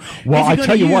funny. So, well, if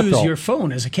you're going to use your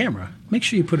phone as a camera, make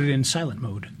sure you put it in silent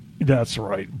mode. That's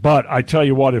right. But I tell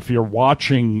you what, if you're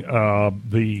watching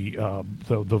the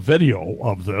video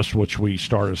of this, which we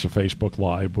start as a Facebook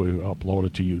Live, we upload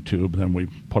it to YouTube, then we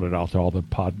put it out to all the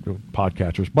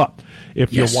podcatchers. But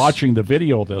if you're watching the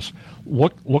video of this,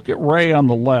 look at Ray on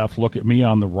the left, look at me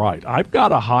on the right. I've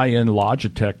got a high-end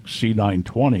Logitech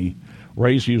C920.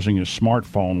 Ray's using his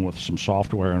smartphone with some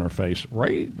software interface.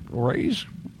 Ray's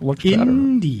looks better.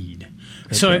 Indeed.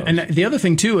 So, and the other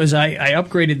thing, too, is I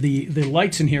upgraded the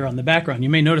lights in here on the background. You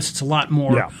may notice it's a lot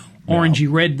more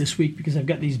orangey red this week because I've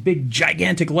got these big,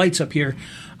 gigantic lights up here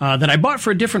that I bought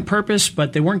for a different purpose,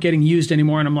 but they weren't getting used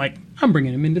anymore. And I'm like, I'm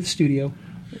bringing them into the studio.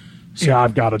 So, yeah,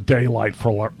 I've got a daylight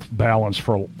for balance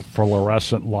for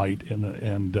fluorescent light in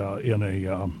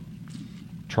a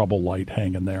trouble light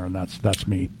hanging there, and that's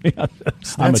me.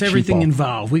 That's everything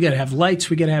involved. We got to have lights.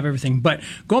 We got to have everything. But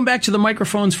going back to the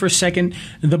microphones for a second,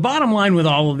 the bottom line with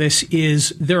all of this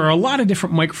is there are a lot of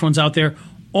different microphones out there.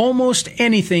 Almost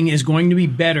anything is going to be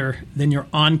better than your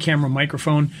on-camera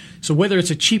microphone. So whether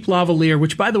it's a cheap lavalier,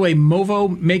 which, by the way,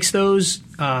 Movo makes those,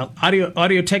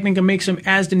 Audio-Technica makes them,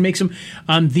 Asden makes them.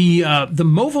 The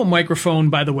Movo microphone,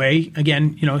 by the way,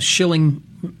 again, shilling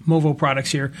Movo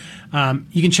products here.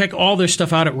 You can check all their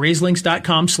stuff out at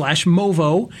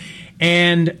raiselinks.com/Movo.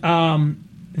 And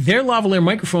their lavalier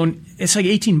microphone, it's like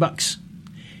 $18.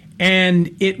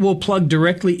 And it will plug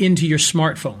directly into your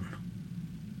smartphone.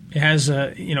 It has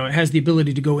it has the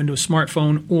ability to go into a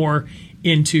smartphone or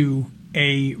into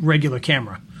a regular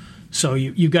camera. So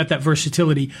you've got that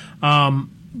versatility. A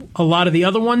lot of the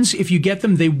other ones, if you get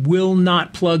them, they will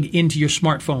not plug into your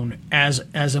smartphone as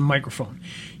a microphone.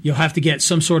 You'll have to get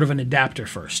some sort of an adapter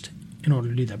first in order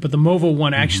to do that. But the Movo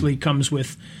one actually comes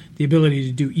with the ability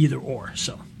to do either or.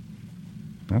 So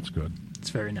that's good. It's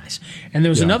very nice. And there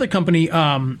was another company,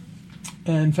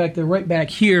 in fact, they're right back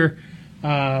here,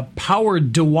 Power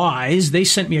DeWise. They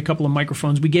sent me a couple of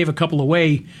microphones. We gave a couple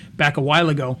away back a while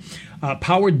ago.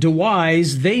 Power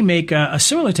DeWise, they make a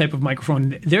similar type of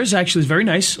microphone. Theirs actually is very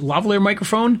nice, lavalier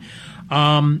microphone.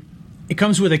 It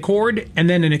comes with a cord and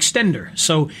then an extender.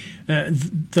 So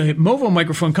the Movo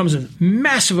microphone comes with a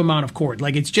massive amount of cord.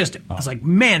 Like I was like,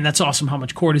 man, that's awesome how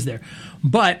much cord is there.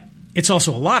 But it's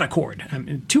also a lot of cord,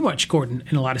 too much cord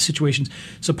in a lot of situations.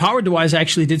 So Power DeWise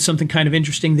actually did something kind of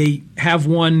interesting. They have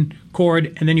one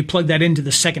cord, and then you plug that into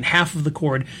the second half of the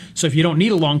cord. So if you don't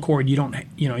need a long cord,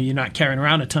 you're not carrying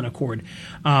around a ton of cord.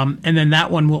 And then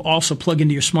that one will also plug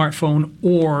into your smartphone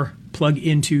or plug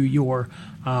into your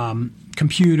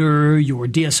computer, your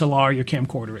DSLR, your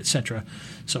camcorder, etc.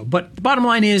 So, but the bottom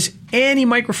line is any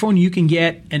microphone you can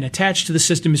get and attach to the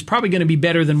system is probably going to be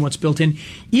better than what's built in.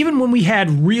 Even when we had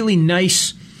really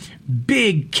nice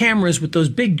big cameras with those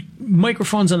big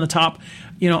microphones on the top,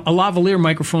 a lavalier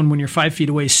microphone when you're 5 feet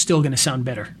away is still going to sound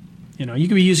better. You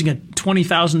could be using a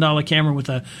 $20,000 camera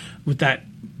with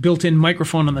that built-in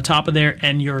microphone on the top of there,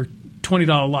 and your $20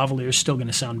 lavalier is still going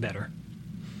to sound better.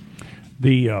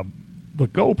 The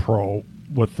GoPro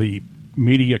with the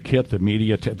media kit, the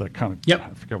kind of,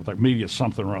 I forget what that media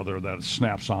something or other that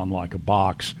snaps on like a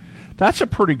box. That's a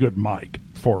pretty good mic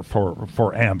for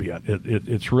ambient.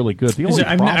 It's really good.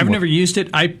 I've never used it.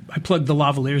 I plugged the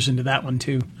lavaliers into that one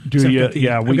too. Do you?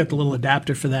 I've got the little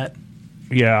adapter for that.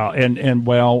 Yeah, and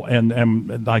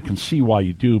I can see why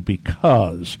you do,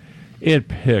 because it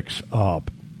picks up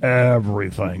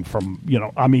everything from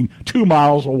 2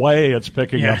 miles away. It's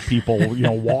picking up people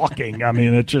walking. I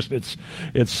mean, it's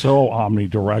so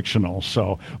omnidirectional.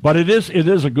 So, but it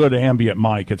is a good ambient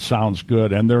mic. It sounds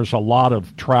good, and there's a lot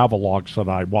of travelogues that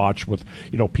I watch with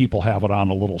people have it on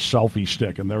a little selfie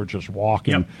stick, and they're just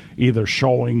walking, either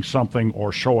showing something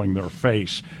or showing their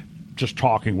face, just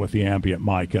talking with the ambient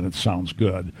mic, and it sounds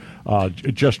good.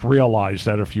 Just realize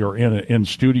that if you're in an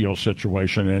in-studio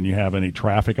situation and you have any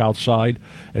traffic outside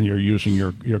and you're using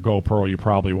your GoPro, you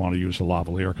probably want to use a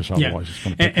lavalier, because otherwise it's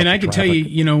going to pick up I the can traffic. tell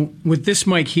you, with this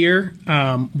mic here,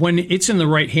 when it's in the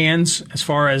right hands, as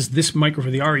far as this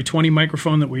microphone, the RE20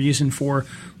 microphone that we're using for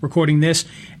recording this,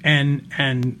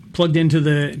 and plugged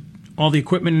into all the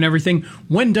equipment and everything,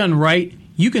 when done right,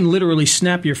 you can literally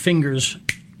snap your fingers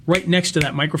right next to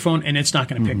that microphone, and it's not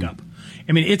going to pick up.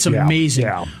 I mean, it's amazing.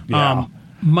 Yeah.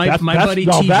 My buddy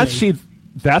TJ.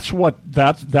 That's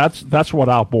what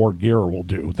outboard gear will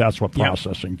do. That's what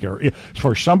processing gear.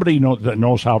 For somebody that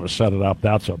knows how to set it up,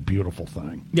 that's a beautiful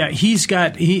thing. Yeah, he's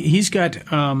got his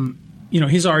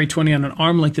RE20 on an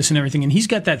arm like this and everything, and he's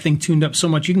got that thing tuned up so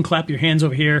much you can clap your hands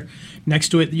over here next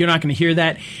to it. You're not going to hear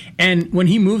that. And when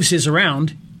he moves his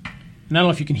around, and I don't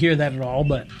know if you can hear that at all,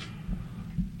 but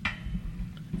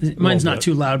mine's not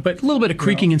too loud, but a little bit of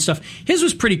creaking and stuff. His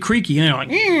was pretty creaky, like,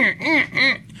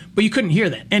 but you couldn't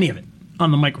hear any of it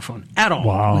on the microphone at all.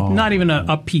 Wow. Like not even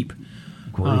a peep.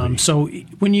 So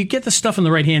when you get the stuff in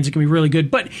the right hands, it can be really good.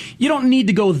 But you don't need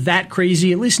to go that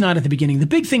crazy, at least not at the beginning. The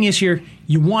big thing is here,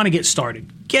 you want to get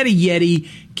started. Get a Yeti,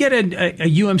 get a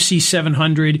UMC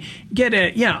 700,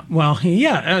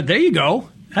 there you go.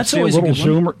 That's always a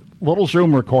good one. Little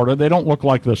Zoom recorder. They don't look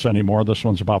like this anymore. This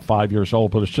one's about 5 years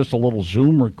old, but it's just a little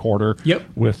Zoom recorder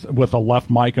with a left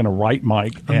mic and a right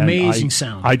mic. Amazing and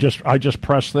sound. I just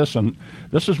press this, and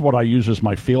this is what I use as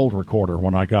my field recorder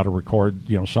when I got to record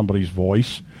somebody's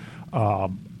voice.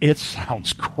 It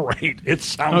sounds great. It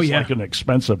sounds like an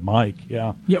expensive mic.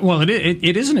 Yeah. Yeah. Well, it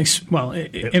isn't.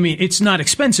 I mean, it's not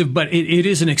expensive, but it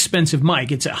is an expensive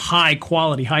mic. It's a high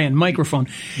quality, high end microphone.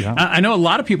 Yeah. I know a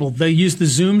lot of people, they use the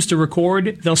Zooms to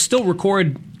record. They'll still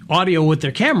record audio with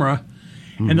their camera,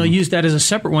 and they'll use that as a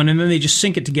separate one, and then they just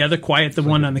sync it together, quiet the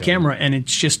one on the camera, and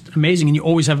it's just amazing. And you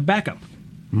always have a backup.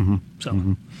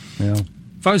 So. Yeah.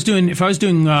 If I was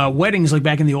doing weddings like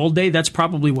back in the old day, that's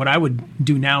probably what I would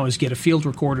do now is get a field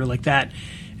recorder like that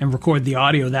and record the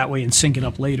audio that way and sync it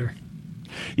up later.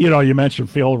 You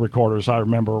mentioned field recorders. I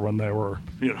remember when they were,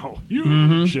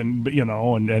 huge and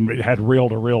it had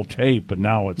reel-to-reel tape, and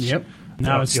now it's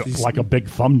now it's like a big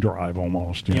thumb drive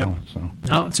almost. You know. So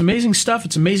no, it's amazing stuff.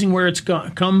 It's amazing where it's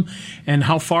come and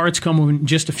how far it's come in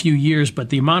just a few years. But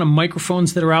the amount of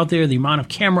microphones that are out there, the amount of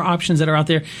camera options that are out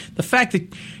there, the fact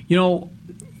that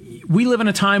we live in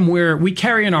a time where we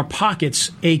carry in our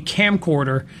pockets a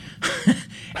camcorder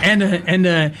and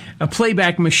a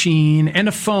playback machine and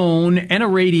a phone and a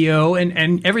radio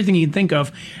and everything you can think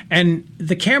of. And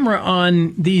the camera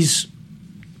on these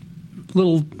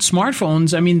little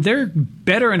smartphones, I mean, they're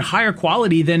better and higher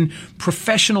quality than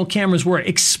professional cameras were.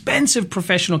 Expensive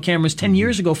professional cameras 10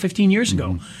 years ago, 15 years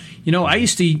ago. I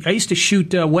used to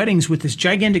shoot weddings with this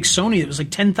gigantic Sony that was like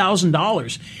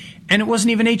 $10,000, and it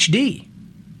wasn't even HD.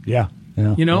 Yeah.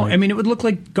 Right. I mean, it would look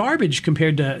like garbage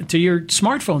compared to your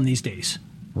smartphone these days.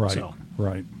 Right. So,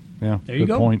 right. Yeah. There you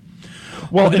go. Point.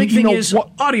 Well, the big thing is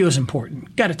audio is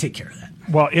important. Got to take care of that.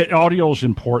 Well, audio is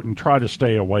important. Try to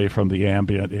stay away from the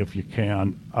ambient if you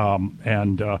can.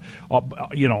 Audio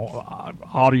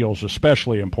is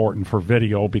especially important for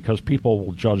video because people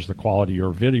will judge the quality of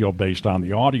your video based on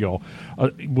the audio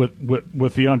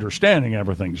with the understanding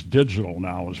everything's digital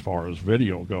now as far as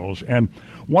video goes. And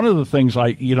one of the things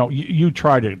you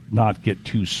try to not get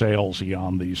too salesy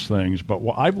on these things, but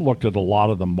I've looked at a lot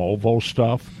of the Movo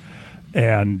stuff,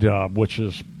 and which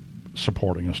is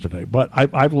supporting us today. But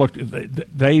I've looked,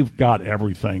 they've got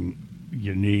everything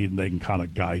you need, and they can kind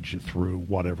of guide you through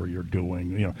whatever you're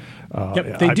doing.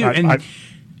 They do.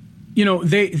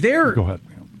 They're go ahead.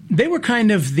 They were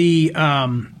kind of the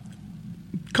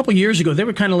couple years ago, they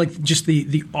were kind of like just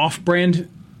the off-brand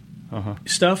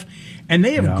stuff, and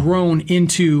they have grown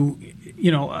into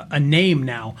a name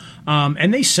now,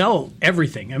 and they sell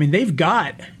everything. I mean, they've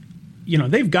got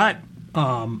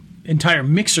entire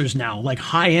mixers now, like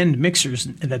high-end mixers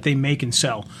that they make and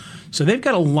sell. So they've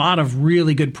got a lot of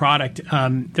really good product.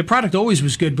 Their product always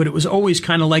was good, but it was always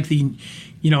kind of like the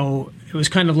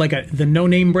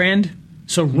no-name brand.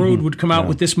 So Rode would come out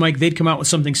with this mic. They'd come out with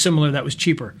something similar that was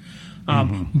cheaper.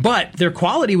 But their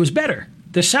quality was better.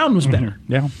 Their sound was better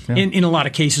in a lot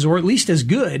of cases, or at least as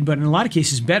good, but in a lot of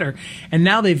cases better. And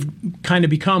now they've kind of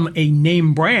become a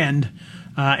name brand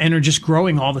and are just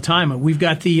growing all the time. We've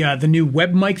got the new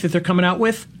web mic that they're coming out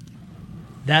with.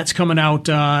 That's coming out.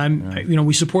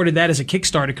 We supported that as a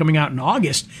Kickstarter coming out in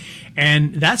August,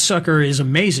 and that sucker is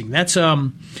amazing. That's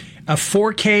a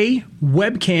 4K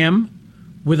webcam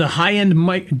with a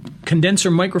high-end condenser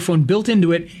microphone built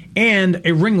into it and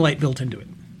a ring light built into it.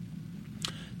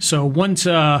 So once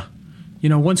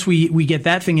we get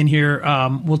that thing in here,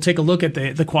 we'll take a look at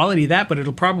the quality of that, but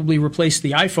it'll probably replace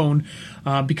the iPhone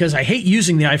because I hate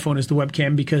using the iPhone as the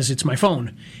webcam because it's my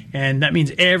phone. And that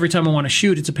means every time I want to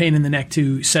shoot, it's a pain in the neck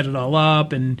to set it all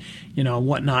up and,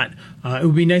 whatnot. It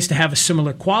would be nice to have a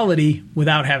similar quality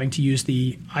without having to use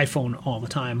the iPhone all the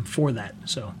time for that.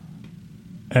 So.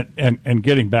 And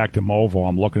getting back to Movo,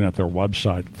 I'm looking at their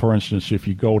website. For instance, if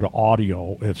you go to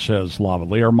audio, it says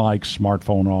lavalier mics,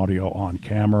 smartphone audio,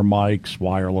 on-camera mics,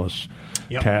 wireless,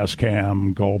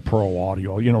 Tascam, GoPro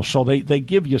audio. So they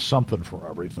give you something for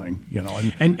everything.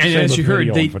 And as you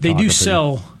heard, they do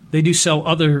sell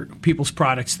other people's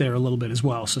products there a little bit as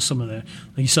well. So some of like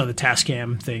you saw the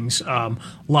Tascam things,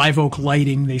 Live Oak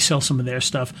Lighting, they sell some of their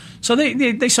stuff. So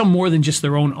they sell more than just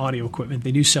their own audio equipment.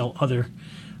 They do sell other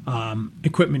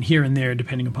equipment here and there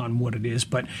depending upon what it is.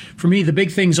 But for me, the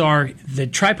big things are the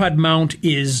tripod mount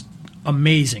is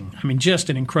amazing. I mean, just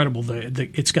an incredible.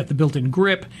 It's got the built-in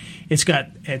grip. It's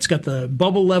got the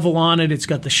bubble level on it. It's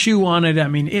got the shoe on it. I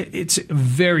mean, it's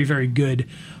very, very good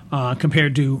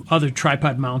compared to other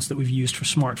tripod mounts that we've used for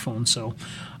smartphones. So,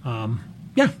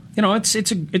 yeah,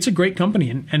 it's a great company.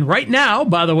 And right now,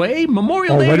 by the way,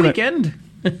 Memorial Day weekend.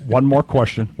 One more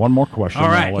question. All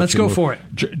right, let's go for it.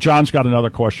 John's got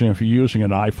another question. If you're using an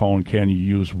iPhone, can you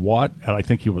use what? And I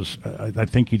think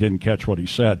he didn't catch what he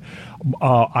said.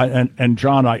 And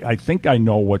John, I think I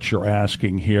know what you're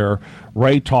asking here.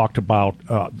 Ray talked about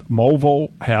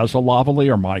Movo has a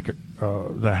lavalier mic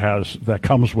that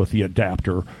comes with the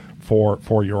adapter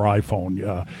for your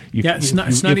iPhone.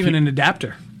 It's not even an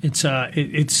adapter. It's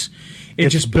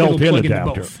just built-in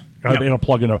adapter. Both. It'll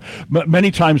plug in.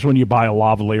 Many times when you buy a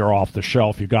lavalier off the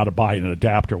shelf, you got to buy an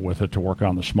adapter with it to work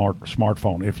on the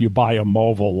smartphone. If you buy a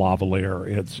Movo lavalier,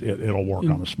 it'll work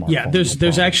on the smartphone. Yeah,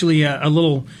 there's actually a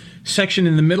little section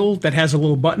in the middle that has a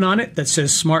little button on it that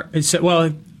says smart. It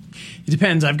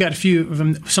depends. I've got a few of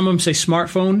them. Some of them say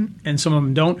smartphone and some of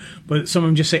them don't, but some of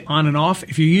them just say on and off.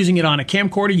 If you're using it on a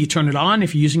camcorder, you turn it on.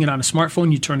 If you're using it on a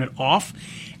smartphone, you turn it off.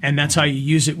 And that's how you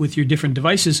use it with your different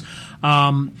devices.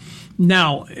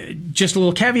 Now, just a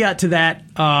little caveat to that,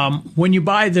 when you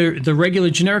buy the regular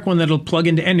generic one that'll plug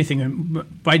into anything,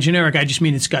 and by generic I just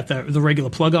mean it's got the regular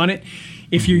plug on it.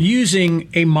 If you're using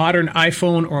a modern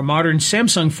iPhone or a modern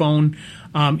Samsung phone,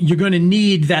 you're going to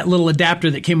need that little adapter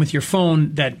that came with your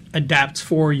phone that adapts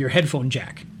for your headphone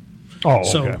jack. Oh,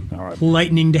 so okay. All right.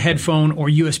 Lightning to headphone or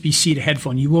USB-C to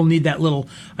headphone. You will need that little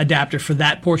adapter for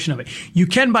that portion of it. You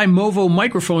can buy Movo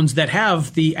microphones that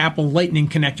have the Apple Lightning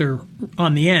connector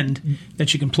on the end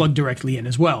that you can plug directly in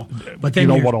as well. But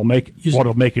then what'll make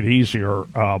it easier.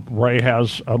 Ray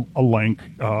has a link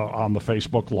on the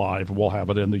Facebook Live. We'll have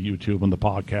it in the YouTube and the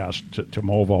podcast to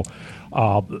Movo.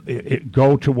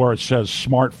 Go to where it says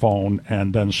smartphone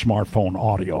and then smartphone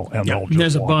audio, and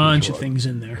there's a bunch of things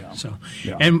in there. Yeah. So,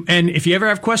 and if you ever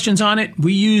have questions on it,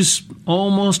 we use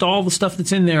almost all the stuff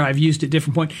that's in there. I've used at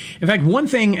different points. In fact, one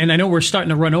thing, and I know we're starting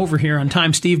to run over here on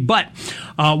time, Steve, but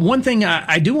one thing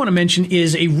I do want to mention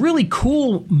is a really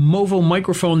cool Movo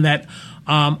microphone that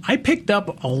I picked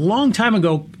up a long time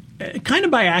ago, kind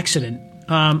of by accident.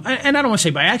 And I don't want to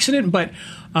say by accident, but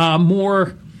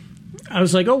more. I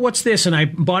was like, oh, what's this? And I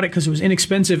bought it because it was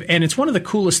inexpensive, and it's one of the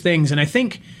coolest things. And I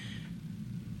think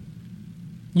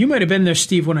you might have been there,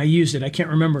 Steve, when I used it. I can't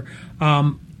remember.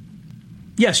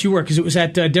 Yes, you were, because it was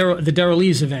at the Darrell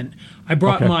Lee's event. I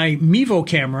brought my Mevo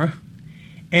camera,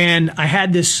 and I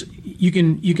had this. You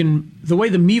can. The way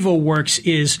the Mevo works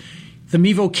is the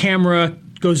Mevo camera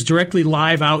goes directly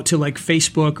live out to like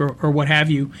Facebook or what have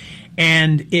you,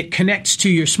 and it connects to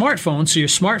your smartphone. So your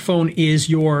smartphone is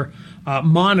your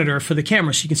monitor for the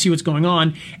camera, so you can see what's going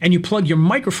on, and you plug your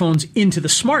microphones into the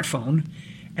smartphone,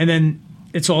 and then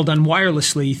it's all done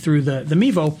wirelessly through the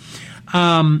Mevo.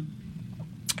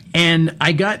 And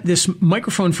I got this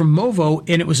microphone from Movo,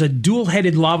 and it was a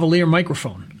dual-headed lavalier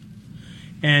microphone.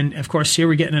 And, of course, here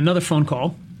we're getting another phone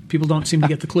call. People don't seem to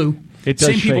get the clue.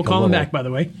 Same people calling back, by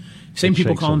the way. Same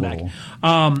people calling back.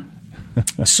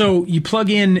 So you plug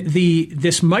in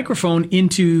this microphone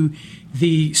into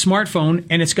the smartphone,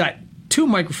 and it's got two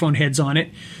microphone heads on it.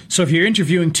 So if you're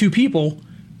interviewing two people,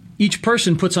 each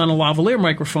person puts on a lavalier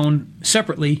microphone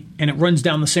separately, and it runs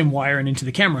down the same wire and into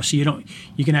the camera. So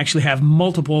you can actually have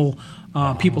multiple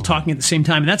people talking at the same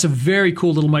time, and that's a very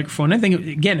cool little microphone. I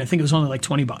think it was only like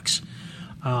 $20.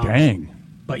 Dang!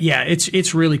 But yeah,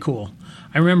 it's really cool.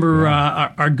 I remember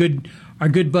our good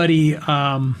buddy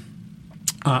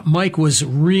Mike was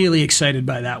really excited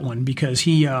by that one because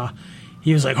he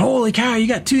was like, "Holy cow, you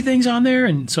got two things on there!"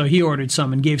 And so he ordered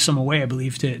some and gave some away, I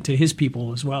believe, to his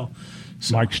people as well.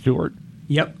 So, Mike Stewart.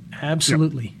 Yep,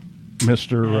 absolutely. Yep.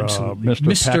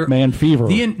 Mr. Pac-Man Fever,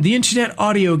 the internet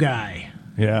audio guy.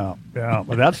 Yeah.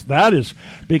 But that is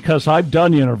because I've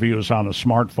done interviews on a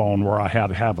smartphone where I had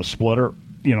to have a splitter,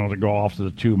 to go off to the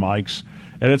two mics,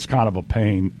 and it's kind of a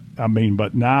pain. I mean,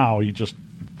 but now you just,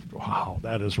 wow,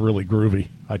 that is really groovy,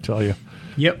 I tell you.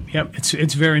 Yep.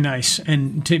 It's very nice,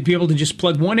 and to be able to just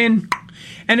plug one in,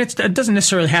 and it doesn't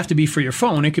necessarily have to be for your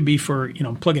phone. It could be for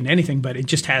plug into anything, but it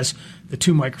just has the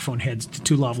two microphone heads, the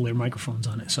two lavalier microphones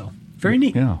on it. So very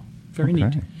neat. Yeah, very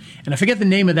neat. And I forget the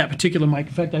name of that particular mic.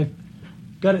 In fact, I've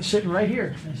got it sitting right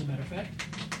here. As a matter of fact,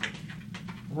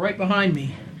 right behind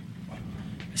me.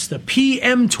 It's the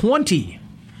PM20.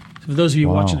 So for those of you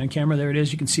watching on camera, there it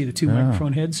is. You can see the two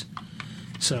microphone heads.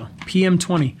 So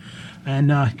PM20.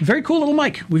 And very cool little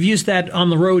mic. We've used that on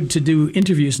the road to do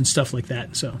interviews and stuff like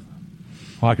that. So,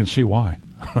 well, I can see why.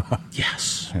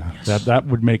 Yes. Yeah, yes. That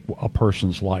would make a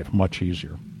person's life much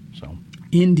easier. So,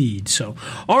 Indeed. So,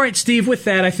 all right, Steve, with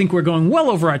that, I think we're going well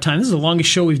over our time. This is the longest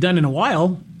show we've done in a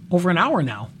while, over an hour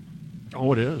now.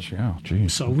 Oh, it is, yeah.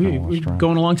 Geez. So we're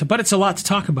going along to, but it's a lot to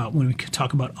talk about when we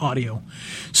talk about audio.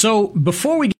 So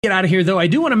before we get out of here, though, I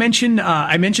do want to mention,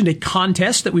 I mentioned a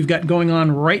contest that we've got going on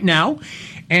right now.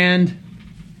 And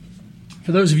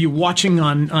for those of you watching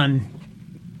on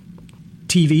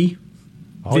TV,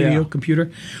 video,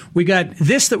 computer, we got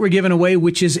this that we're giving away,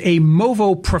 which is a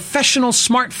Movo professional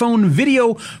smartphone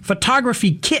video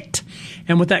photography kit.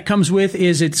 And what that comes with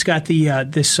is it's got the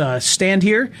this stand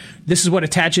here. This is what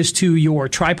attaches to your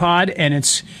tripod, and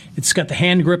it's got the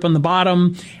hand grip on the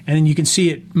bottom, and then you can see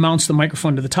it mounts the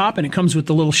microphone to the top, and it comes with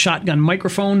the little shotgun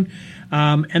microphone.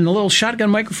 And the little shotgun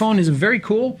microphone is very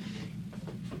cool.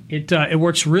 It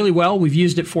works really well. We've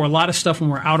used it for a lot of stuff when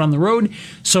we're out on the road.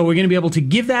 So we're going to be able to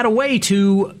give that away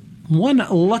to one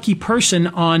lucky person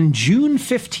on June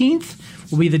 15th.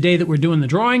 Will be the day that we're doing the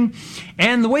drawing.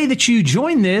 And the way that you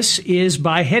join this is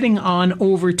by heading on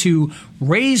over to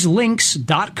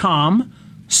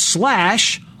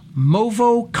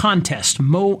raiselinks.com/Movo contest,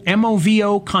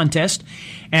 M-O-V-O contest.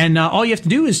 And all you have to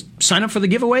do is sign up for the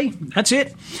giveaway. That's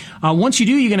it. Once you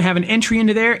do, you're going to have an entry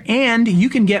into there, and you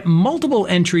can get multiple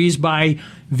entries by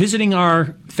visiting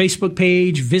our Facebook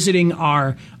page, visiting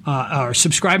our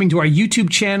subscribing to our YouTube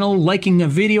channel, liking a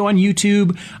video on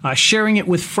YouTube, sharing it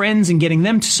with friends, and getting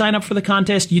them to sign up for the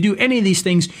contest. You do any of these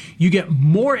things, you get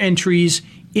more entries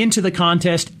into the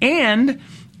contest, and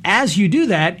as you do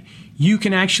that, you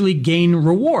can actually gain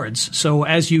rewards. So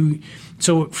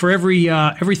for every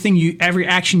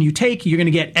action you take, you're going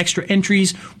to get extra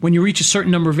entries. When you reach a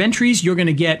certain number of entries, you're going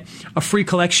to get a free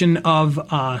collection of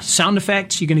sound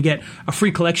effects. You're going to get a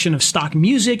free collection of stock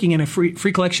music. You're going to get a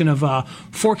free collection of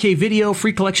 4K video,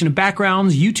 free collection of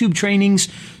backgrounds, YouTube trainings.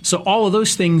 So all of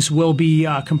those things will be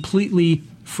completely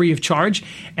free of charge.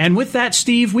 And with that,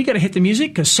 Steve, we got to hit the music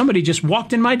because somebody just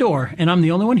walked in my door, and I'm the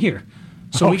only one here.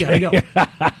 So we got to go.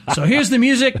 So here's the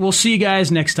music. We'll see you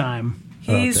guys next time.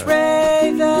 He's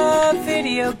Ray the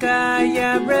video guy,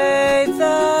 yeah, Ray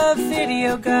the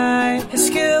video guy. His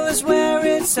skill is where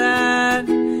it's at,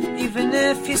 even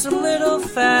if he's a little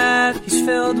fat. He's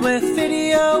filled with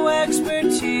video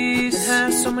expertise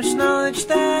and has so much knowledge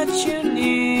that you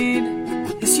need.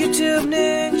 His YouTube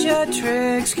ninja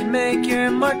tricks can make your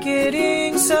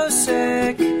marketing so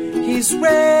sick. He's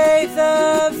Ray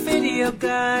the video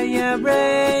guy, yeah,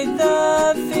 Ray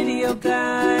the video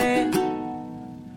guy.